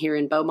young here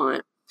in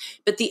Beaumont.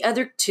 But the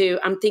other two,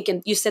 I'm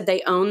thinking, you said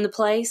they own the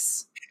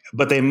place?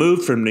 But they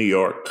moved from New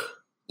York.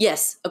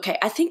 Yes. Okay.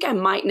 I think I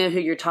might know who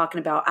you're talking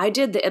about. I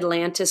did the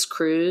Atlantis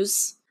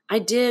cruise. I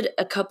did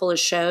a couple of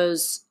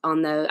shows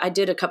I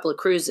did a couple of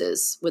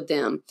cruises with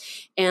them.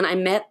 And I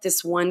met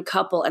this one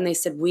couple and they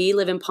said, we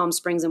live in Palm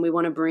Springs and we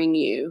want to bring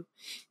you.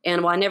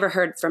 And I never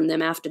heard from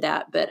them after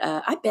that, but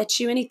I bet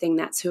you anything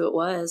that's who it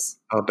was.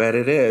 I'll bet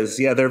it is.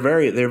 Yeah, they're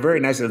very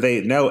nice.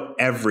 They know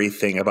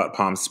everything about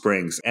Palm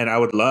Springs. And I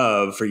would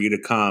love for you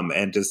to come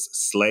and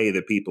just slay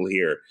the people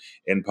here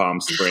in Palm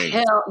Springs.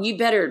 Hell, you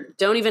better.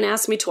 Don't even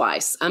ask me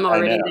twice. I'm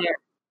already there.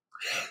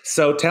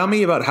 So tell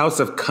me about House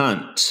of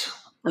Cunt.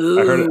 Ooh.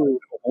 I heard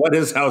what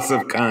is House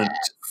of Cunt?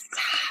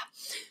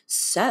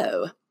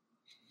 So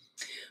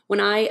when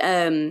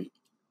I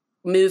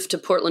moved to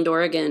Portland,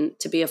 Oregon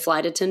to be a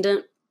flight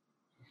attendant,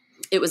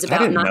 it was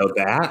about I didn't know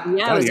that.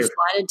 Yeah, I was a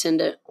flight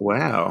attendant.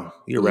 Wow.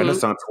 You're a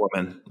Renaissance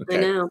woman. Okay. I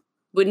know.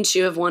 Wouldn't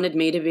you have wanted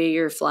me to be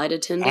your flight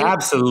attendant?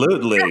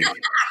 Absolutely.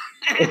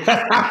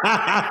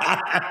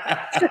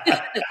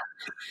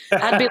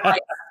 I'd be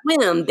like,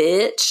 swim,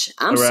 bitch.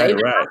 I'm saving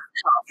myself.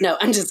 No,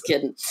 I'm just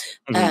kidding.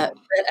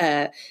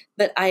 Mm-hmm.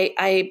 But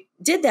I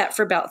did that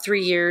for about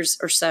 3 years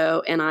or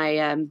so, and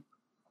I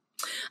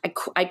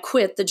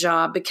quit the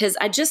job because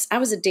I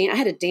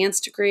had a dance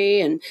degree,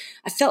 and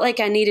I felt like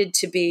I needed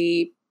to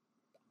be,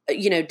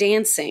 you know,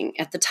 dancing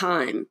at the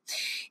time.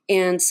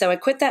 And so I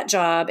quit that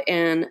job.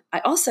 And I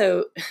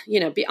also, you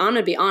know, I'm going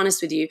to be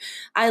honest with you,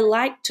 I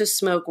like to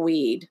smoke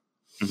weed.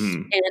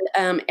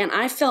 Mm-hmm. And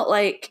I felt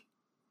like,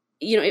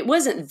 you know, it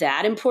wasn't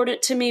that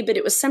important to me, but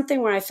it was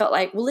something where I felt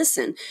like, well,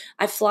 listen,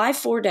 I fly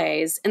 4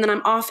 days and then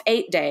I'm off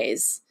 8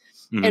 days.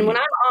 Mm-hmm. And when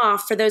I'm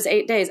off for those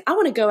 8 days, I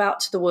want to go out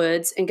to the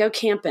woods and go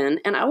camping,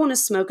 and I want to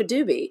smoke a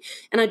doobie.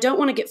 And I don't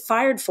want to get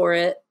fired for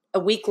it a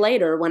week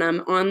later when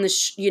I'm on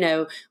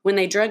the, when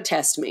they drug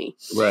test me.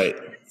 Right.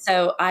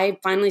 So I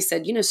finally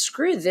said,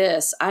 screw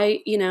this.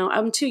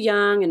 I'm too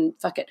young and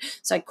fuck it.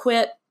 So I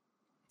quit.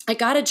 I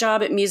got a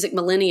job at Music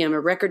Millennium, a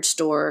record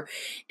store,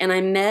 and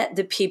I met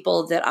the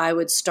people that I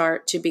would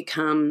start to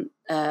become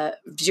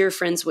dear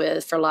friends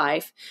with for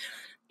life.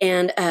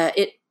 And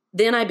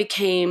then I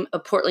became a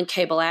Portland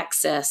Cable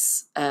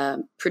Access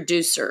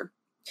producer.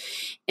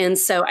 And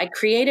so I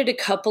created a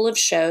couple of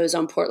shows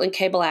on Portland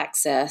Cable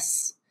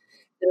Access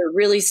that are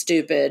really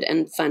stupid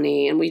and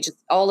funny. And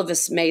all of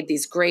us made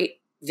these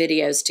great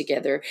videos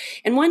together.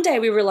 And one day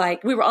we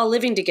were all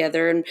living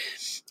together,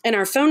 and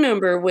our phone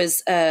number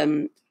was,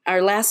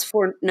 our last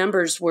four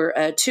numbers were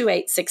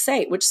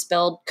 2868, which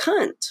spelled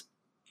cunt.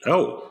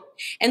 Oh.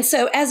 And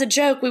so as a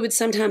joke, we would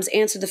sometimes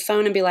answer the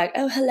phone and be like,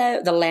 oh,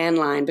 hello, the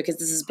landline, because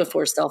this is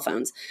before cell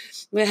phones.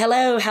 Well,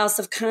 hello, House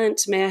of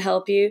Cunt, may I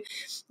help you?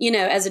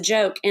 As a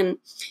joke. And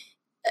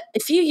a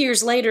few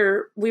years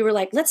later, we were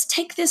like, let's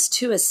take this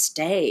to a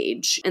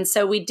stage. And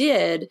so we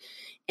did.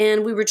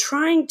 And we were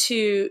trying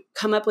to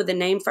come up with a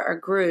name for our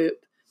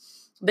group,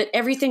 but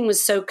everything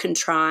was so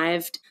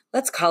contrived.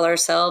 Let's call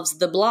ourselves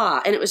The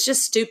Blah. And it was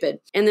just stupid.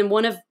 And then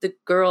one of the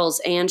girls,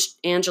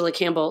 Angela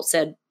Campbell,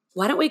 said,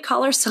 why don't we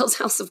call ourselves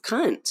House of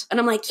Cunt? And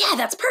I'm like, yeah,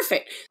 that's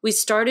perfect. We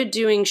started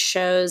doing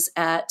shows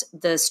at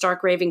the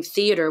Stark Raving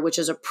Theater, which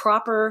is a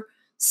proper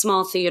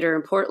small theater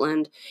in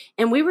Portland.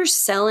 And we were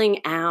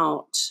selling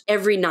out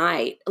every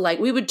night. Like,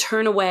 we would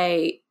turn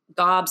away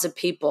gobs of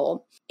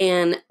people.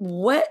 And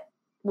what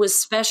was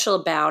special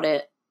about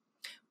it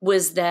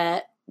was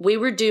that we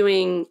were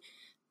doing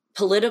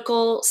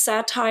political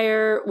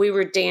satire, we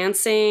were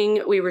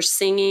dancing, we were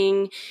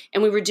singing,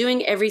 and we were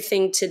doing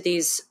everything to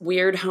these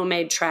weird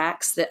homemade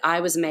tracks that I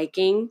was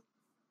making.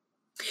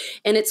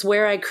 And it's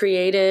where I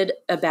created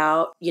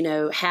about,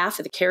 half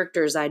of the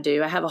characters I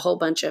do. I have a whole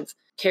bunch of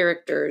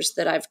characters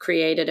that I've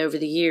created over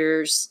the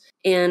years.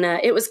 And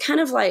it was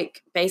kind of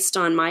like based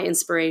on my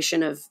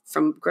inspiration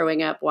from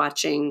growing up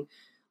watching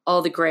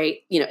all the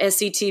great,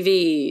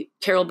 SCTV,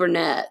 Carol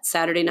Burnett,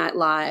 Saturday Night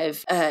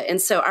Live.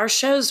 And so our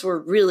shows were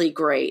really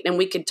great. And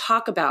we could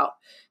talk about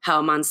how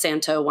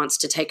Monsanto wants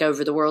to take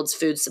over the world's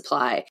food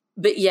supply,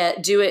 but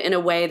yet do it in a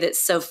way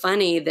that's so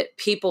funny that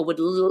people would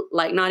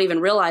not even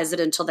realize it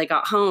until they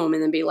got home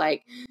and then be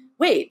like,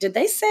 wait, did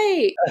they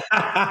say?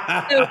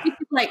 So we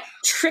could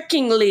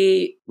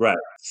trickingly. Right.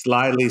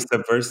 Slyly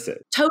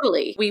subversive.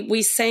 Totally.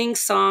 We sang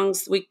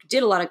songs. We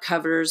did a lot of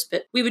covers,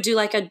 but we would do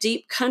a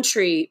deep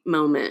country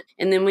moment.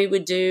 And then we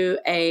would do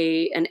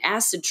an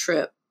acid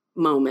trip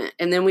moment.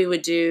 And then we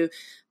would do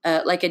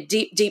a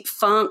deep, deep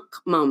funk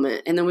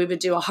moment. And then we would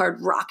do a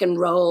hard rock and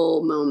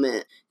roll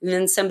moment. And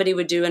then somebody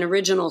would do an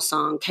original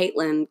song.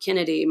 Caitlin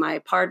Kennedy, my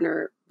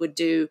partner, would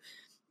do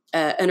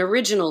an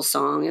original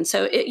song. And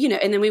so,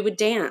 and then we would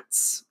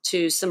dance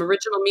to some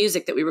original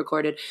music that we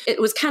recorded.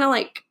 It was kind of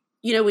like,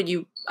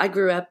 I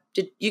grew up,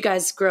 did you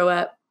guys grow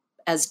up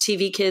as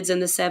TV kids in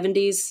the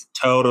 70s?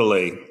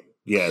 Totally.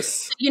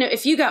 Yes.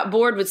 If you got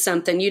bored with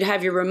something, you'd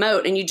have your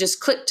remote and you just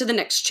click to the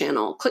next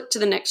channel, click to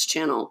the next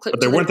channel. But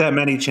there weren't that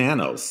many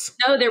channels.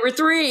 No, there were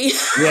 3.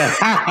 Yeah.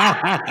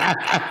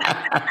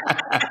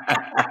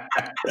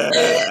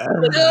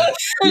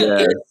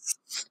 Yes.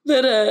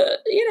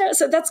 But,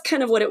 so that's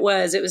kind of what it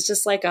was. It was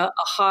just like a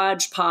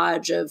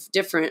hodgepodge of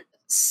different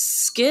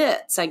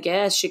skits, I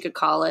guess you could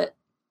call it.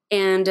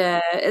 And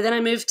then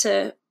I moved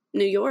to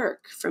New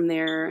York from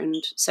there.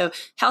 And so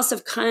House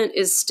of Cunt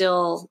is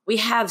still, we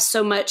have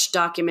so much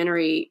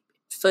documentary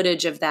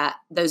footage of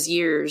those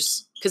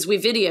years, because we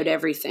videoed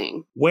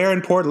everything. Where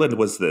in Portland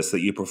was this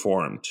that you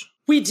performed?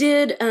 We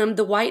did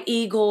the White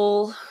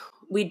Eagle.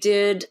 We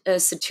did a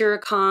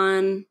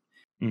Satyricon,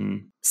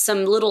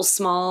 some little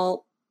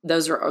small,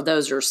 those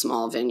are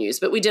small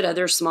venues, but we did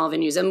other small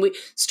venues. And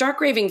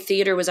Stark Raving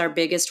Theater was our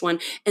biggest one.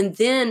 And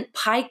then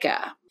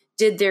Pica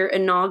did their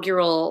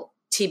inaugural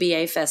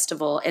TBA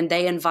festival, and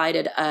they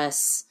invited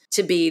us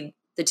to be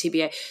the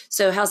TBA.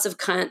 So House of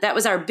Cunt, that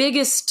was our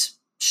biggest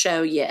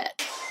show yet.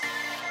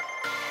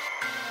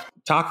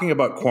 Talking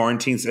about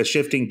quarantines,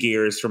 shifting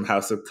gears from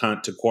House of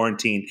Cunt to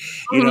quarantine,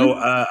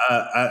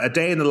 a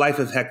day in the life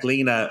of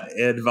Heklina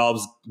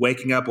involves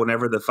waking up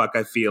whenever the fuck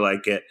I feel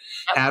like it,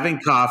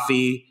 having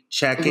coffee,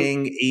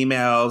 checking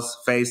emails,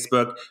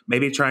 Facebook,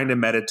 maybe trying to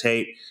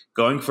meditate,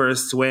 going for a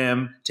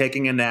swim,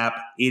 taking a nap,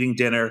 eating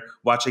dinner,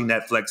 watching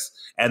Netflix,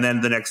 and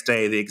then the next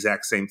day the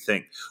exact same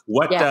thing.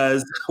 What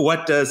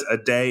does a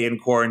day in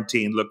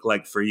quarantine look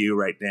like for you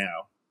right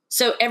now?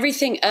 So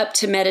everything up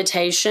to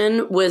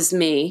meditation was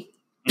me.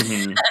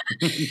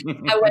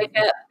 Mm-hmm. I wake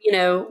up,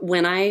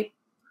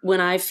 when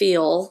I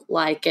feel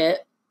like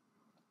it.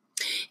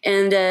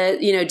 And,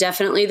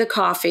 definitely the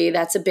coffee.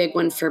 That's a big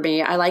one for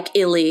me. I like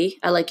Illy.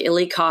 I like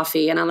Illy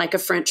coffee, and I like a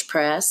French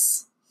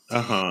press.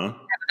 Uh-huh. Have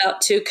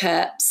about 2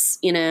 cups,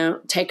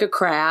 take a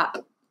crap,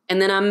 and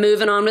then I'm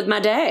moving on with my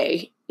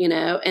day,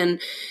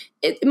 and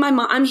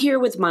I'm here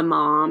with my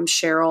mom,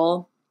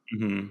 Cheryl.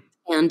 Mm-hmm.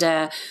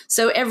 And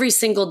so every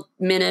single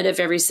minute of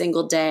every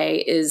single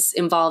day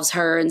involves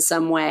her in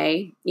some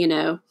way,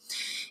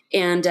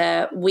 And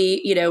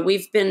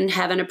we've been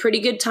having a pretty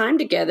good time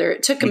together.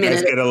 It took a minute.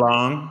 You guys get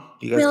along?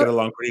 You guys get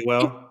along pretty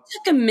well? It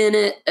took a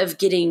minute of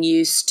getting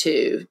used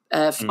to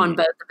on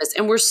both of us.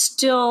 And we're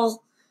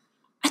still,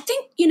 I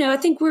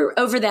think we're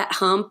over that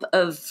hump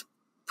of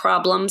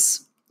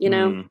problems,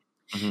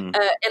 Mm-hmm.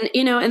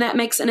 And that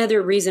makes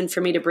another reason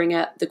for me to bring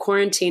up the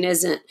quarantine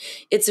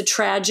it's a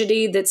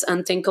tragedy that's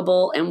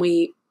unthinkable, and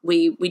we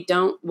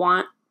don't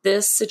want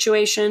this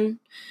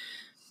situation,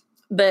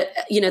 but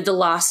the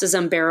loss is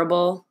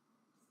unbearable.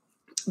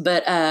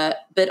 But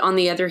on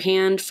the other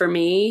hand, for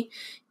me,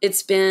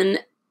 it's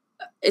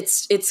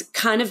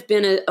kind of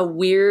been a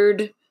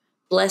weird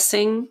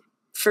blessing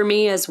for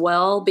me as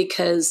well,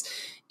 because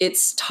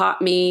it's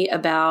taught me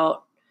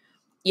about,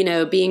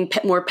 being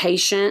more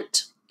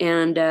patient.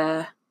 And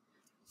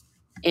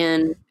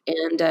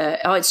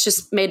it's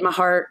just made my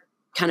heart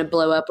kind of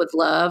blow up with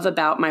love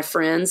about my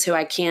friends who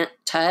I can't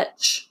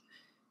touch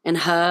and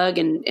hug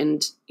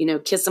and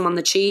kiss them on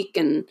the cheek.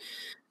 And,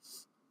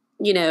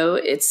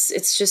 it's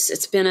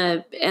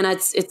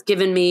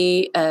given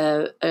me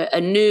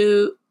a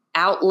new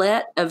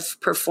outlet of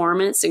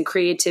performance and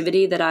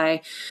creativity that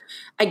I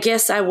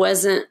guess I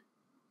wasn't,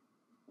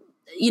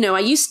 I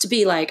used to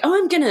be like, oh,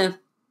 I'm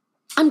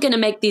going to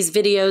make these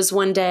videos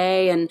one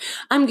day, and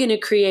I'm going to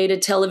create a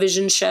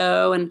television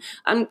show, and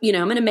I'm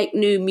going to make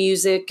new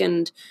music,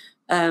 and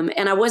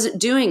I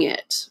wasn't doing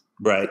it.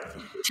 Right.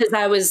 Because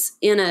I was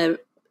in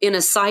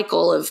a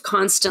cycle of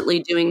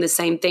constantly doing the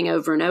same thing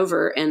over and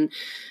over. And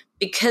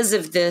because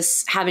of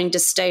this, having to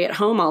stay at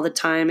home all the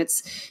time,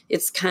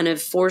 it's kind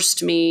of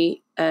forced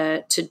me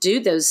to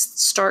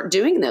start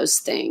doing those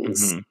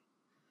things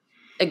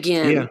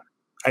again. Yeah.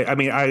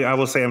 I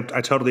will say I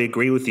totally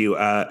agree with you.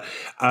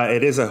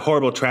 It is a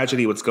horrible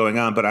tragedy what's going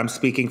on, but I'm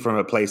speaking from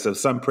a place of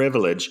some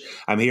privilege.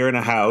 I'm here in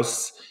a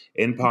house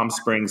in Palm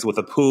Springs with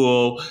a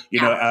pool.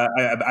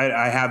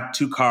 I have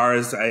 2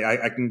 cars.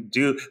 I can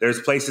do.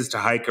 There's places to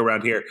hike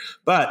around here.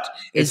 But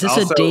is this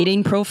a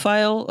dating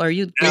profile? Are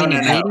you doing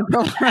a dating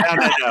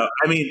profile? No.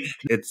 I mean,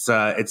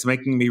 it's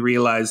making me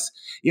realize.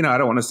 I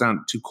don't want to sound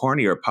too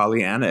corny or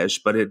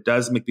Pollyanna-ish, but it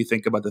does make me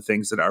think about the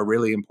things that are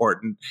really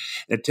important,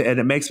 and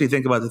it makes me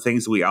think about the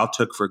things we all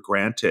took for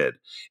granted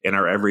in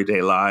our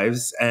everyday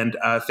lives, and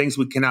things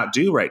we cannot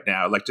do right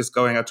now, like just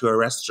going out to a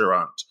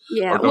restaurant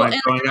or going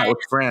out with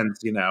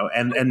friends.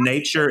 And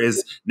nature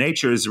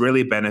is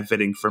really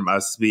benefiting from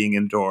us being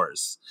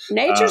indoors.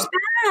 Nature's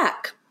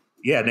back.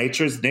 Yeah,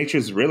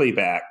 nature's really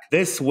back.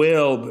 A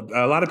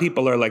lot of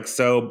people are like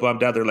so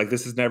bummed out. They're like,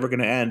 this is never going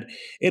to end.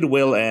 It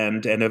will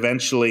end. And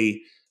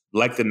eventually,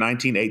 like the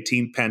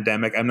 1918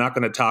 pandemic, I'm not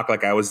going to talk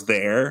like I was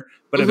there,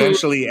 but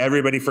eventually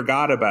everybody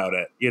forgot about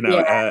it.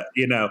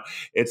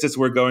 It's just,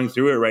 we're going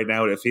through it right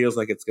now, and it feels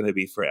like it's going to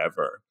be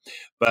forever.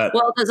 But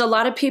there's a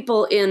lot of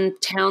people in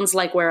towns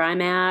like where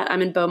I'm at.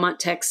 I'm in Beaumont,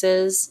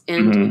 Texas,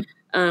 and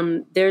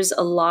there's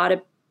a lot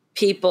of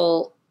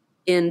people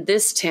in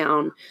this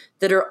town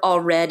that are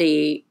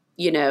already,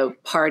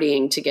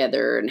 partying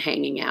together and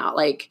hanging out.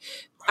 Like,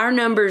 our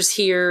numbers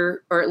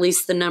here, or at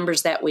least the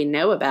numbers that we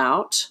know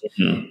about,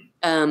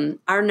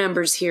 our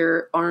numbers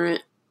here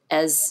aren't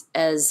as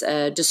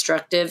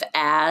destructive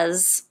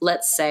as,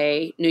 let's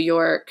say, New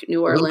York,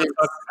 New Orleans.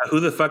 Who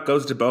the fuck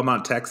goes to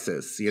Beaumont,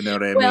 Texas? You know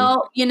what I mean?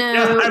 Well,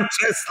 I'm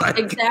just like,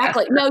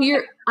 exactly. No,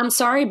 I'm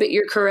sorry, but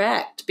you're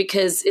correct,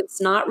 because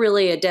it's not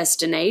really a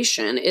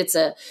destination. It's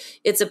a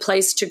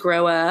place to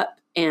grow up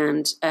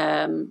and,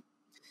 kind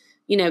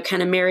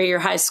of marry your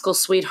high school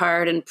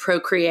sweetheart and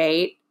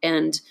procreate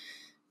and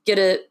get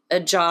a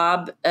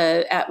job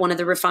at one of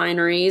the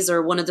refineries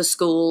or one of the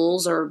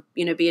schools, or,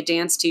 be a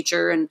dance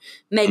teacher and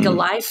make a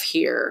life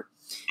here.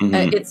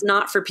 It's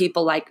not for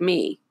people like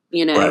me,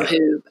 right,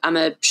 who I'm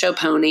a show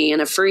pony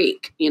and a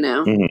freak,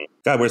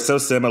 God, we're so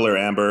similar,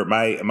 Amber.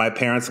 My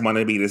parents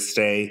wanted me to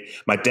stay.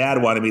 My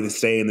dad wanted me to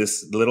stay in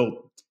this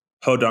little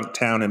podunk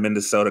town in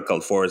Minnesota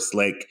called Forest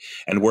Lake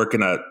and work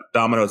in a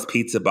Domino's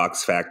pizza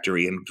box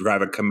factory and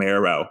drive a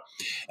Camaro.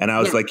 And I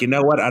was like, you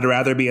know what? I'd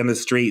rather be on the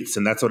streets.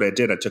 And that's what I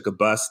did. I took a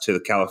bus to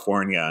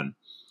California. And,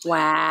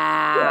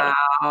 wow.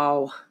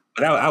 Yeah.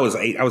 But I was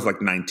 8. I was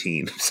like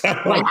 19. So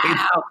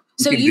wow.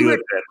 So you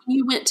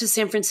went to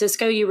San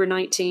Francisco. You were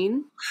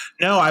 19?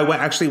 No, I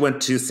actually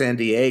went to San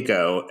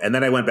Diego, and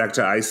then I went back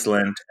to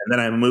Iceland, and then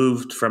I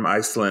moved from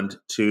Iceland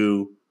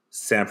to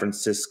San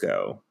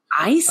Francisco.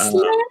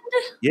 Iceland?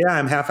 Yeah,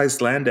 I'm half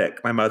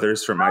Icelandic. My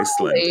mother's from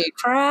Iceland. Holy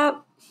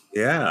crap!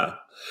 Yeah,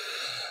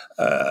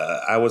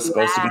 I was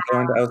supposed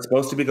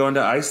to be going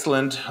to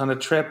Iceland on a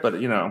trip, but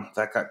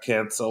that got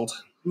canceled.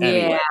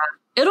 Anyway. Yeah,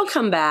 it'll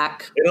come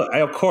back.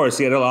 Of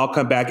course, it'll all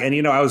come back.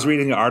 And I was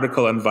reading an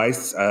article on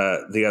Vice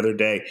the other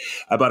day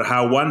about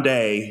how one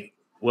day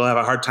we'll have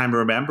a hard time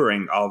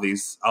remembering all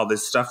this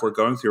stuff we're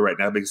going through right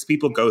now, because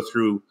people go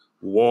through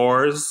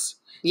wars.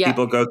 Yeah.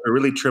 People go through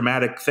really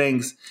traumatic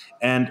things,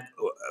 and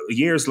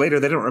years later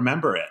they don't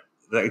remember it,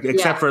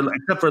 except for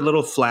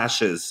little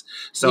flashes.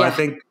 So I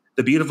think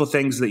the beautiful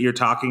things that you're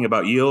talking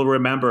about, you'll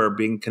remember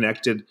being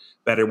connected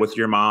better with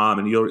your mom,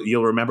 and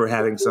you'll remember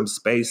having some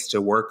space to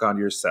work on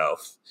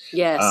yourself.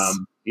 Yes.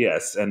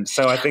 Yes. And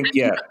so I think,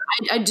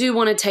 I do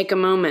want to take a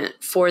moment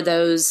for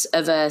those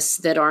of us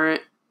that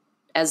aren't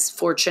as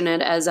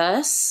fortunate as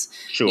us,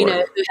 Sure. Who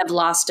have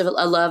lost a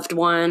loved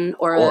one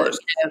or,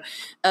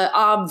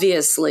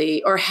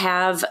 obviously, or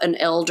have an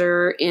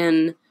elder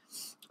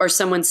or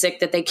someone sick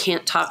that they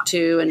can't talk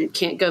to and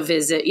can't go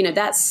visit,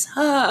 that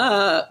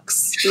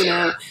sucks,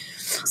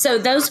 So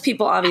those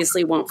people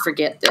obviously won't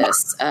forget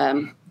this.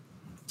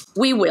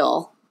 We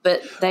will,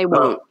 but they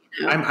won't.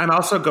 I'm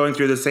also going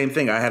through the same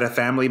thing. I had a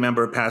family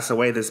member pass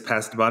away this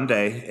past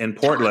Monday in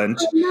Portland,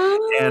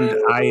 and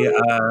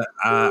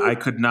I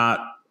could not.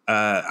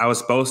 I was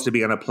supposed to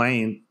be on a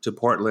plane to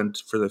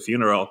Portland for the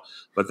funeral,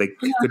 but they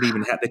couldn't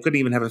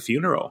even have a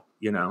funeral.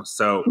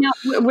 So now,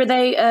 were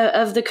they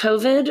of the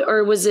COVID,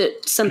 or was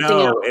it something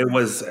else?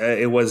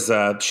 It was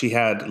she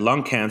had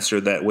lung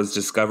cancer that was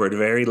discovered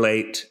very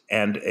late,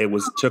 and it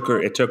took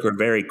her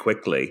very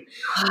quickly.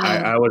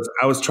 I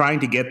was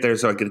trying to get there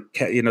so I could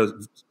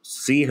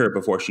see her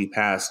before she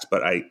passed,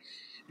 but I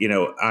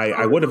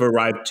would have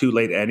arrived too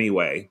late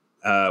anyway.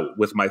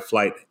 With my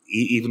flight,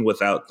 even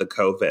without the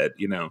COVID,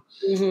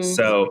 Mm-hmm.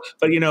 So,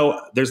 but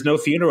there's no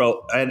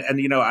funeral, and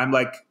I'm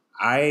like,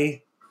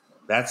 I'm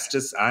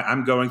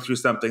going through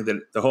something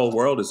that the whole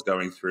world is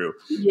going through.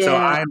 Yeah. So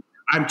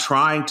I'm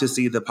trying to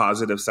see the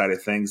positive side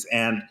of things,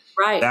 and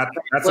that's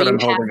what I'm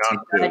holding on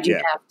to. You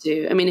have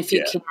to. I mean, if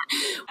you can't.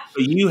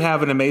 You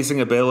have an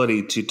amazing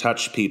ability to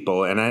touch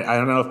people, and I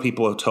don't know if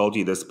people have told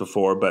you this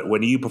before, but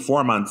when you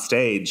perform on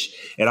stage,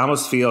 it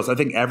almost feels, I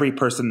think every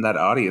person in that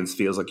audience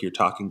feels like you're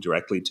talking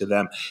directly to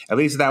them. At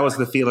least that was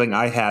the feeling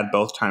I had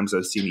both times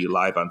I've seen you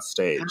live on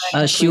stage.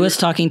 She was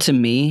talking to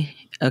me.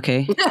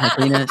 Okay.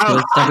 Helena, she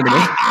was talking to me.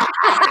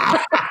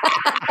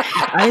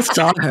 I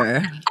saw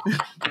her.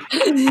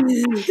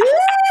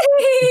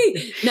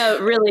 No,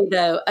 really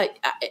though,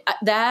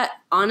 that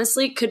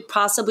honestly could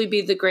possibly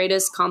be the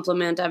greatest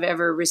compliment I've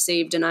ever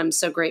received, and I'm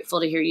so grateful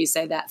to hear you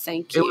say that.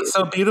 Thank you. It was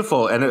so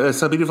beautiful, and it was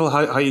so beautiful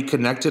how you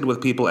connected with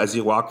people as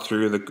you walked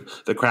through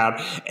the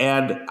crowd.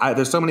 And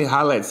there's so many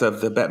highlights of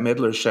the Bette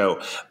Midler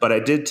show, but I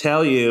did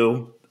tell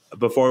you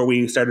before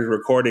we started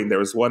recording, there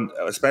was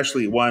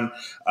especially one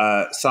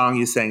song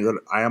you sang that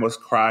I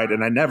almost cried,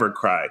 and I never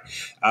cry.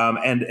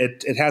 And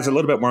it has a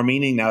little bit more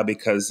meaning now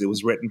because it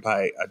was written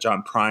by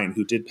John Prine,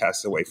 who did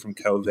pass away from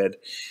COVID.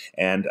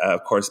 And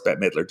of course, Bette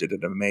Midler did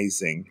an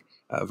amazing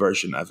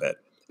version of it.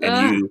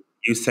 And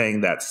you sang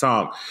that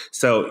song.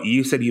 So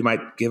you said you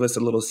might give us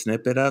a little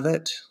snippet of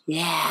it?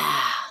 Yeah.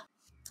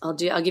 I'll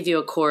give you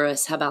a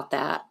chorus. How about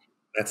that?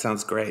 That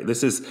sounds great.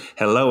 This is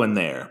Hello in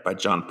There by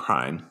John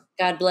Prine.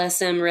 God bless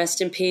him.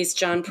 Rest in peace,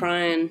 John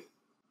Prine.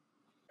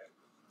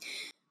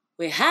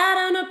 We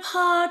had an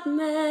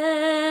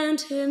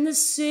apartment in the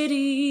city.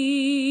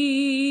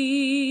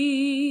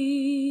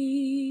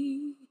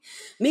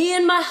 Me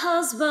and my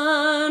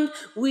husband,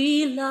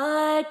 we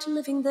liked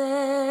living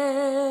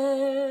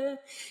there.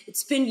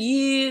 It's been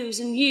years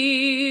and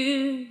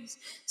years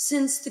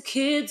since the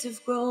kids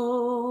have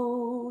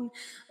grown,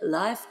 a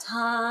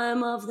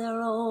lifetime of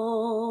their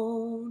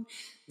own.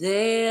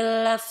 They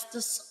left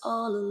us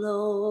all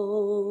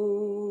alone.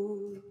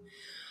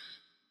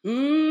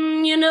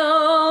 You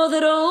know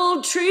that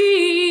old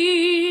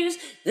trees,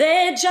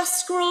 they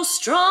just grow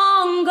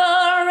stronger,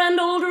 and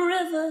old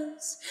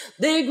rivers,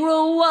 they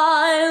grow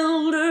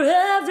wilder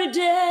every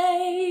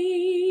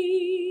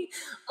day.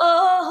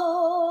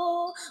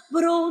 Oh,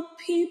 but old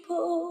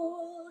people,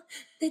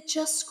 they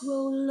just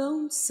grow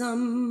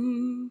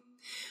lonesome,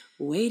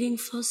 waiting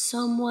for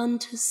someone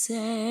to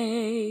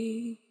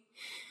say,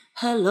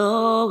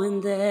 hello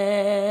in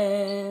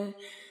there,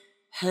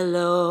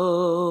 hello.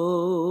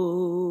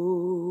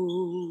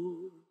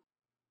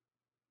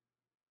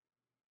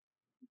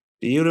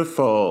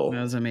 Beautiful.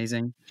 That was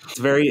amazing.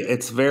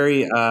 It's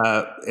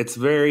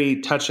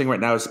very touching right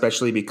now,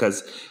 especially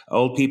because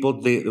old people,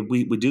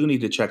 we do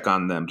need to check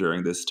on them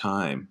during this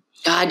time.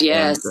 God,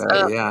 yes.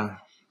 And, yeah.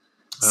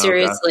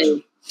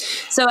 Seriously.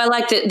 So I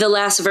like the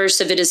last verse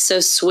of it is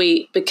so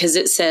sweet because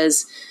it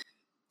says,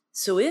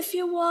 so if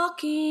you're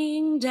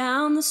walking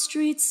down the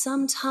street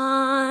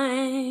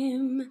sometime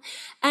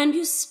and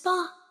you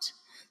spot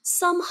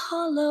some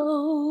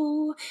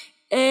hollow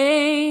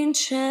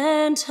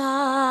ancient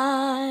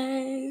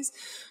eyes,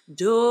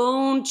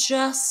 don't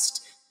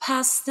just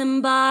pass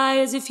them by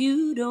as if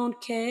you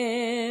don't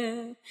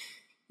care.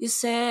 You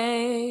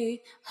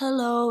say,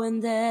 hello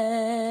in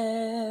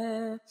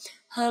there,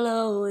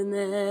 hello in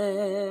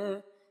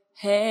there,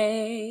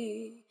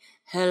 hey,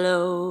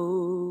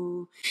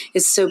 hello.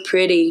 It's so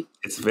pretty.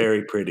 It's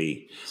very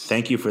pretty.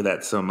 Thank you for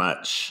that so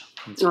much.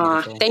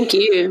 Thank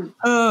you.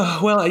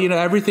 Well,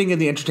 everything in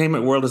the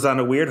entertainment world is on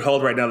a weird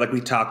hold right now, like we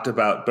talked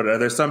about. But are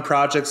there some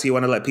projects you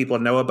want to let people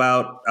know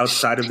about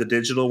outside of the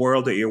digital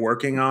world that you're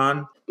working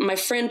on? My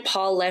friend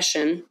Paul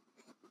Leshen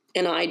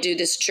and I do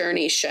this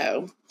Journey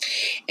show.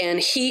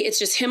 And it's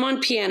just him on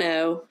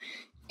piano.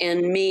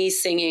 and me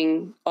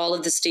singing all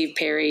of the Steve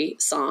Perry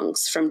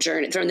songs from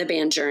the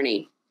band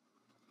Journey.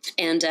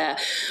 And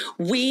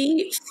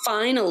we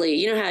finally,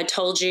 you know how I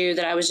told you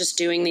that I was just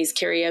doing these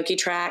karaoke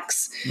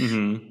tracks?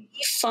 Mm-hmm.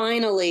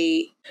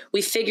 Finally,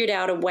 we figured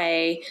out a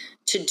way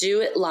to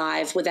do it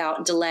live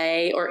without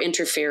delay or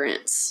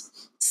interference.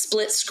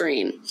 Split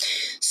screen.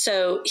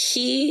 So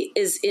he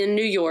is in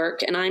New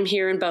York and I'm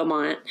here in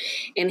Beaumont,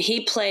 and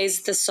he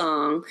plays the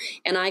song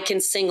and I can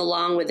sing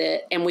along with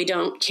it and we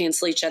don't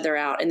cancel each other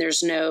out and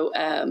there's no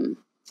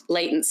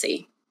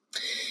latency.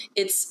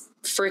 It's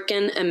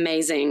freaking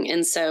amazing.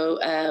 And so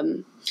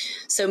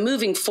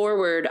moving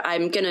forward,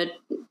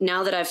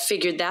 now that I've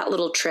figured that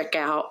little trick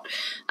out,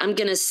 I'm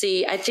going to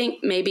see, I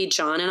think maybe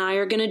John and I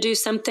are going to do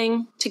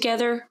something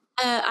together.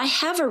 I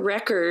have a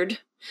record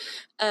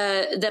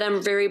that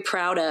I'm very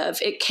proud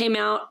of. It came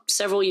out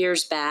several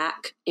years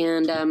back,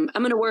 and I'm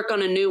going to work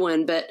on a new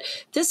one, but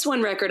this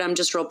one record I'm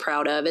just real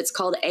proud of. It's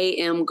called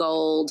AM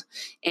Gold,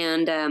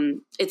 and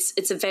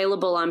it's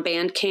available on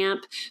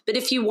Bandcamp. But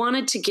if you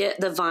wanted to get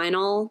the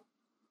vinyl,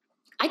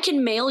 I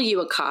can mail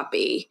you a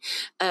copy.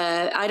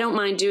 I don't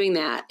mind doing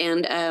that.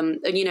 And,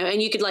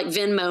 and you could like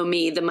Venmo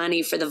me the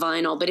money for the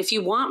vinyl. But if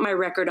you want my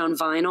record on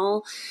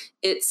vinyl,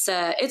 it's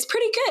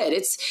pretty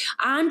good.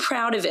 I'm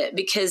proud of it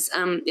because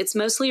it's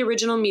mostly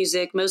original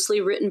music,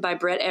 mostly written by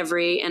Brett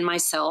Every and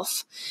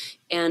myself.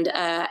 And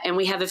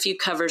we have a few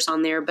covers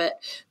on there,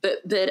 but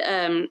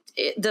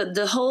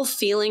the whole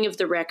feeling of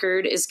the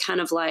record is kind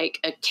of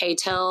like a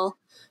K-Tel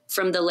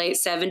from the late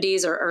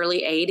 70s or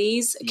early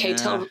 80s,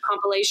 K-Tel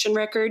compilation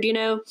record,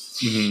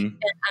 Mm-hmm. And,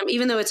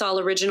 even though it's all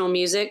original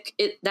music,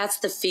 that's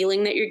the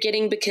feeling that you're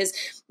getting because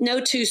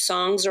no two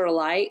songs are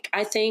alike,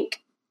 I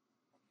think.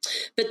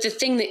 But the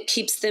thing that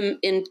keeps them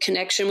in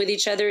connection with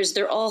each other is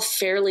they're all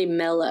fairly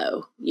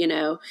mellow,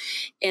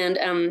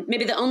 and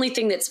maybe the only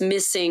thing that's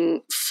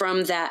missing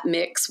from that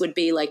mix would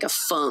be like a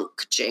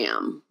funk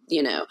jam,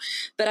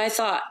 but I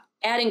thought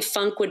adding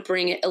funk would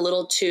bring it a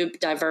little too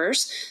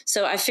diverse.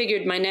 So I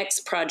figured my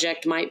next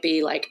project might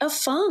be like a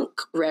funk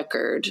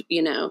record,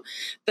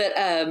 but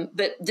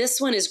this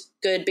one is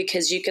good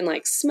because you can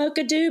like smoke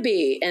a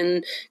doobie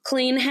and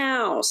clean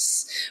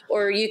house,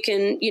 or you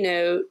can,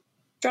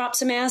 drop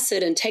some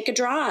acid and take a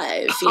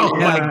drive.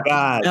 My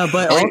God.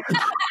 But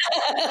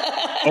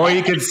or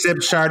you could sip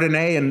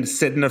Chardonnay and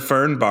sit in a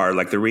fern bar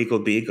like the Regal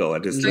Beagle. I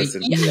love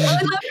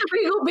the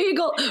Regal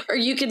Beagle. Or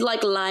you could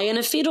like lie in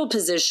a fetal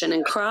position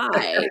and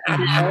cry.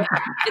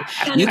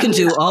 You can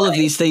do all of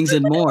these things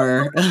and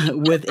more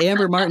with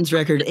Amber Martin's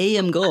record,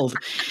 AM Gold.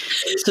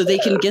 So they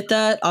can get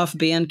that off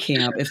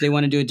Bandcamp if they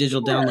want to do a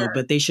digital download,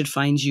 but they should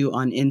find you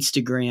on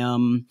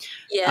Instagram.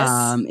 Yes.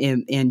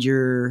 And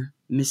your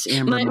Miss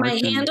Amber Martin. My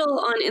handle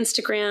on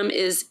Instagram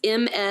is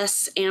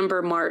MS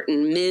Amber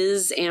Martin,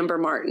 Ms. Amber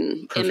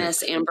Martin, Perfect.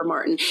 MS Amber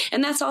Martin.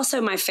 And that's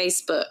also my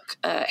Facebook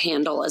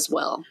handle as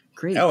well.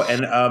 Great. Oh,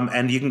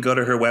 and you can go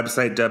to her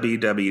website,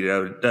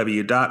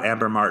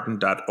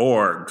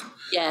 www.ambermartin.org.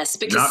 Yes,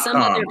 because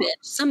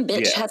some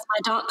bitch has my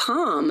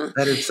 .com.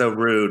 That is so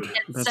rude.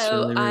 And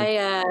so really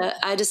rude.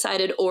 I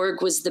decided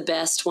org was the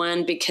best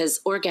one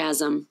because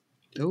orgasm.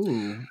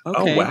 Ooh, okay.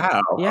 Oh,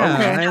 wow. Yeah,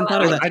 okay. I hadn't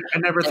thought of that. I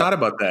never thought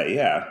about that,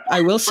 yeah.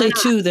 I will say,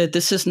 too, that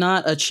this is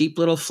not a cheap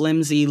little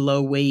flimsy,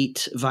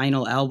 low-weight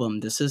vinyl album.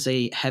 This is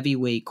a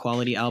heavyweight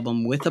quality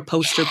album with a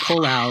poster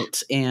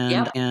pullout.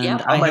 And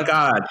oh, my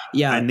God.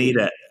 Yeah, I need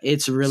it.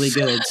 It's really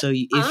good. So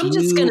I'm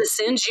just going to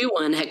send you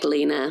one,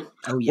 Heklina.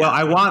 Oh,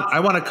 yeah. Well,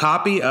 I want a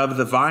copy of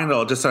the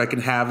vinyl just so I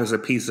can have as a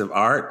piece of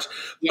art.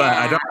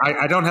 Yeah. But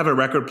I don't have a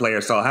record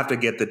player, so I'll have to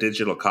get the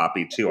digital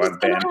copy, too, on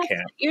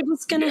Bandcamp. You're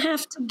just going to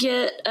have to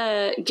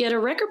get a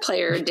record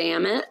player,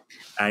 damn it.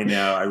 I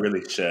know. I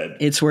really should.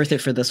 It's worth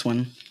it for this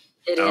one.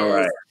 It All is.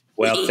 Right.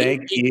 Well,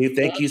 thank you.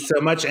 Thank you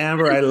so much,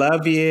 Amber. I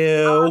love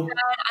you. Oh, God.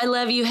 I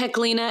love you,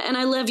 Heklina. And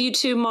I love you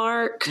too,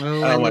 Mark.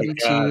 Oh, I love you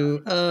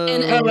too.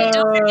 And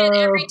don't forget,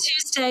 every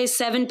Tuesday,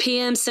 7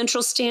 p.m.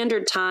 Central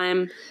Standard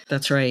Time.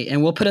 That's right.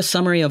 And we'll put a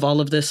summary of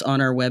all of this on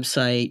our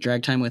website,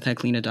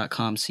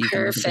 dragtimewithheklina.com, so you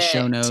can look at the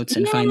show notes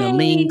and find the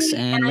links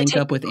and link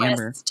up with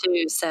Amber.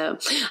 Too, so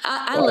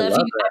I love you.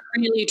 I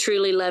really,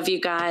 truly love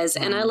you guys.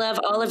 And I love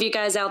all of you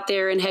guys out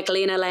there in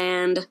Heklina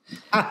land.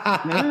 All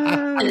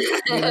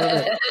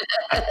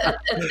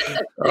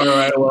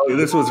right. Well,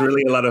 this was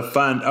really a lot of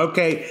fun.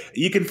 Okay.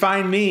 You can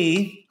find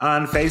me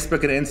on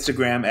Facebook and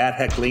Instagram at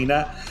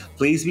Heklina.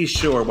 Please be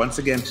sure, once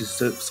again, to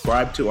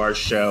subscribe to our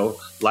show,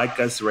 like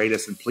us, rate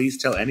us, and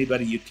please tell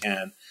anybody you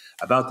can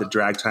about the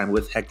Drag Time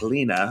with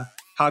Heklina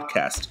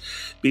podcast.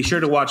 Be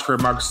sure to watch for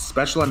Mark's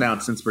special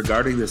announcements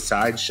regarding the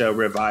Sideshow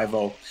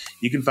revival.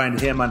 You can find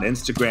him on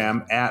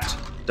Instagram at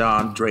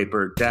Don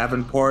Draper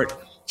Davenport.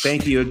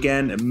 Thank you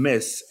again,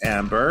 Miss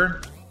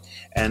Amber.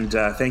 And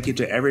thank you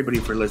to everybody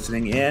for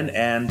listening in.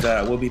 And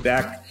we'll be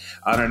back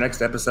on our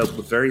next episode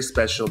with very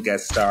special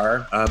guest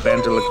star,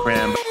 Ben de la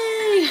Creme.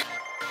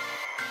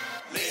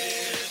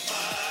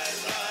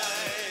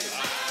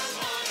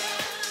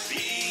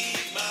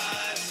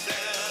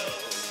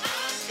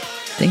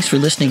 Thanks for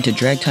listening to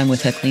Drag Time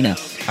with Heklina.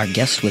 Our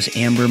guest was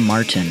Amber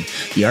Martin.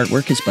 The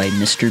artwork is by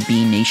Mr.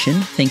 B Nation.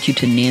 Thank you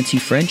to Nancy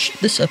French.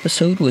 This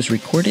episode was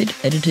recorded,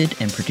 edited,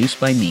 and produced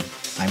by me.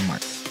 I'm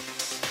Mark.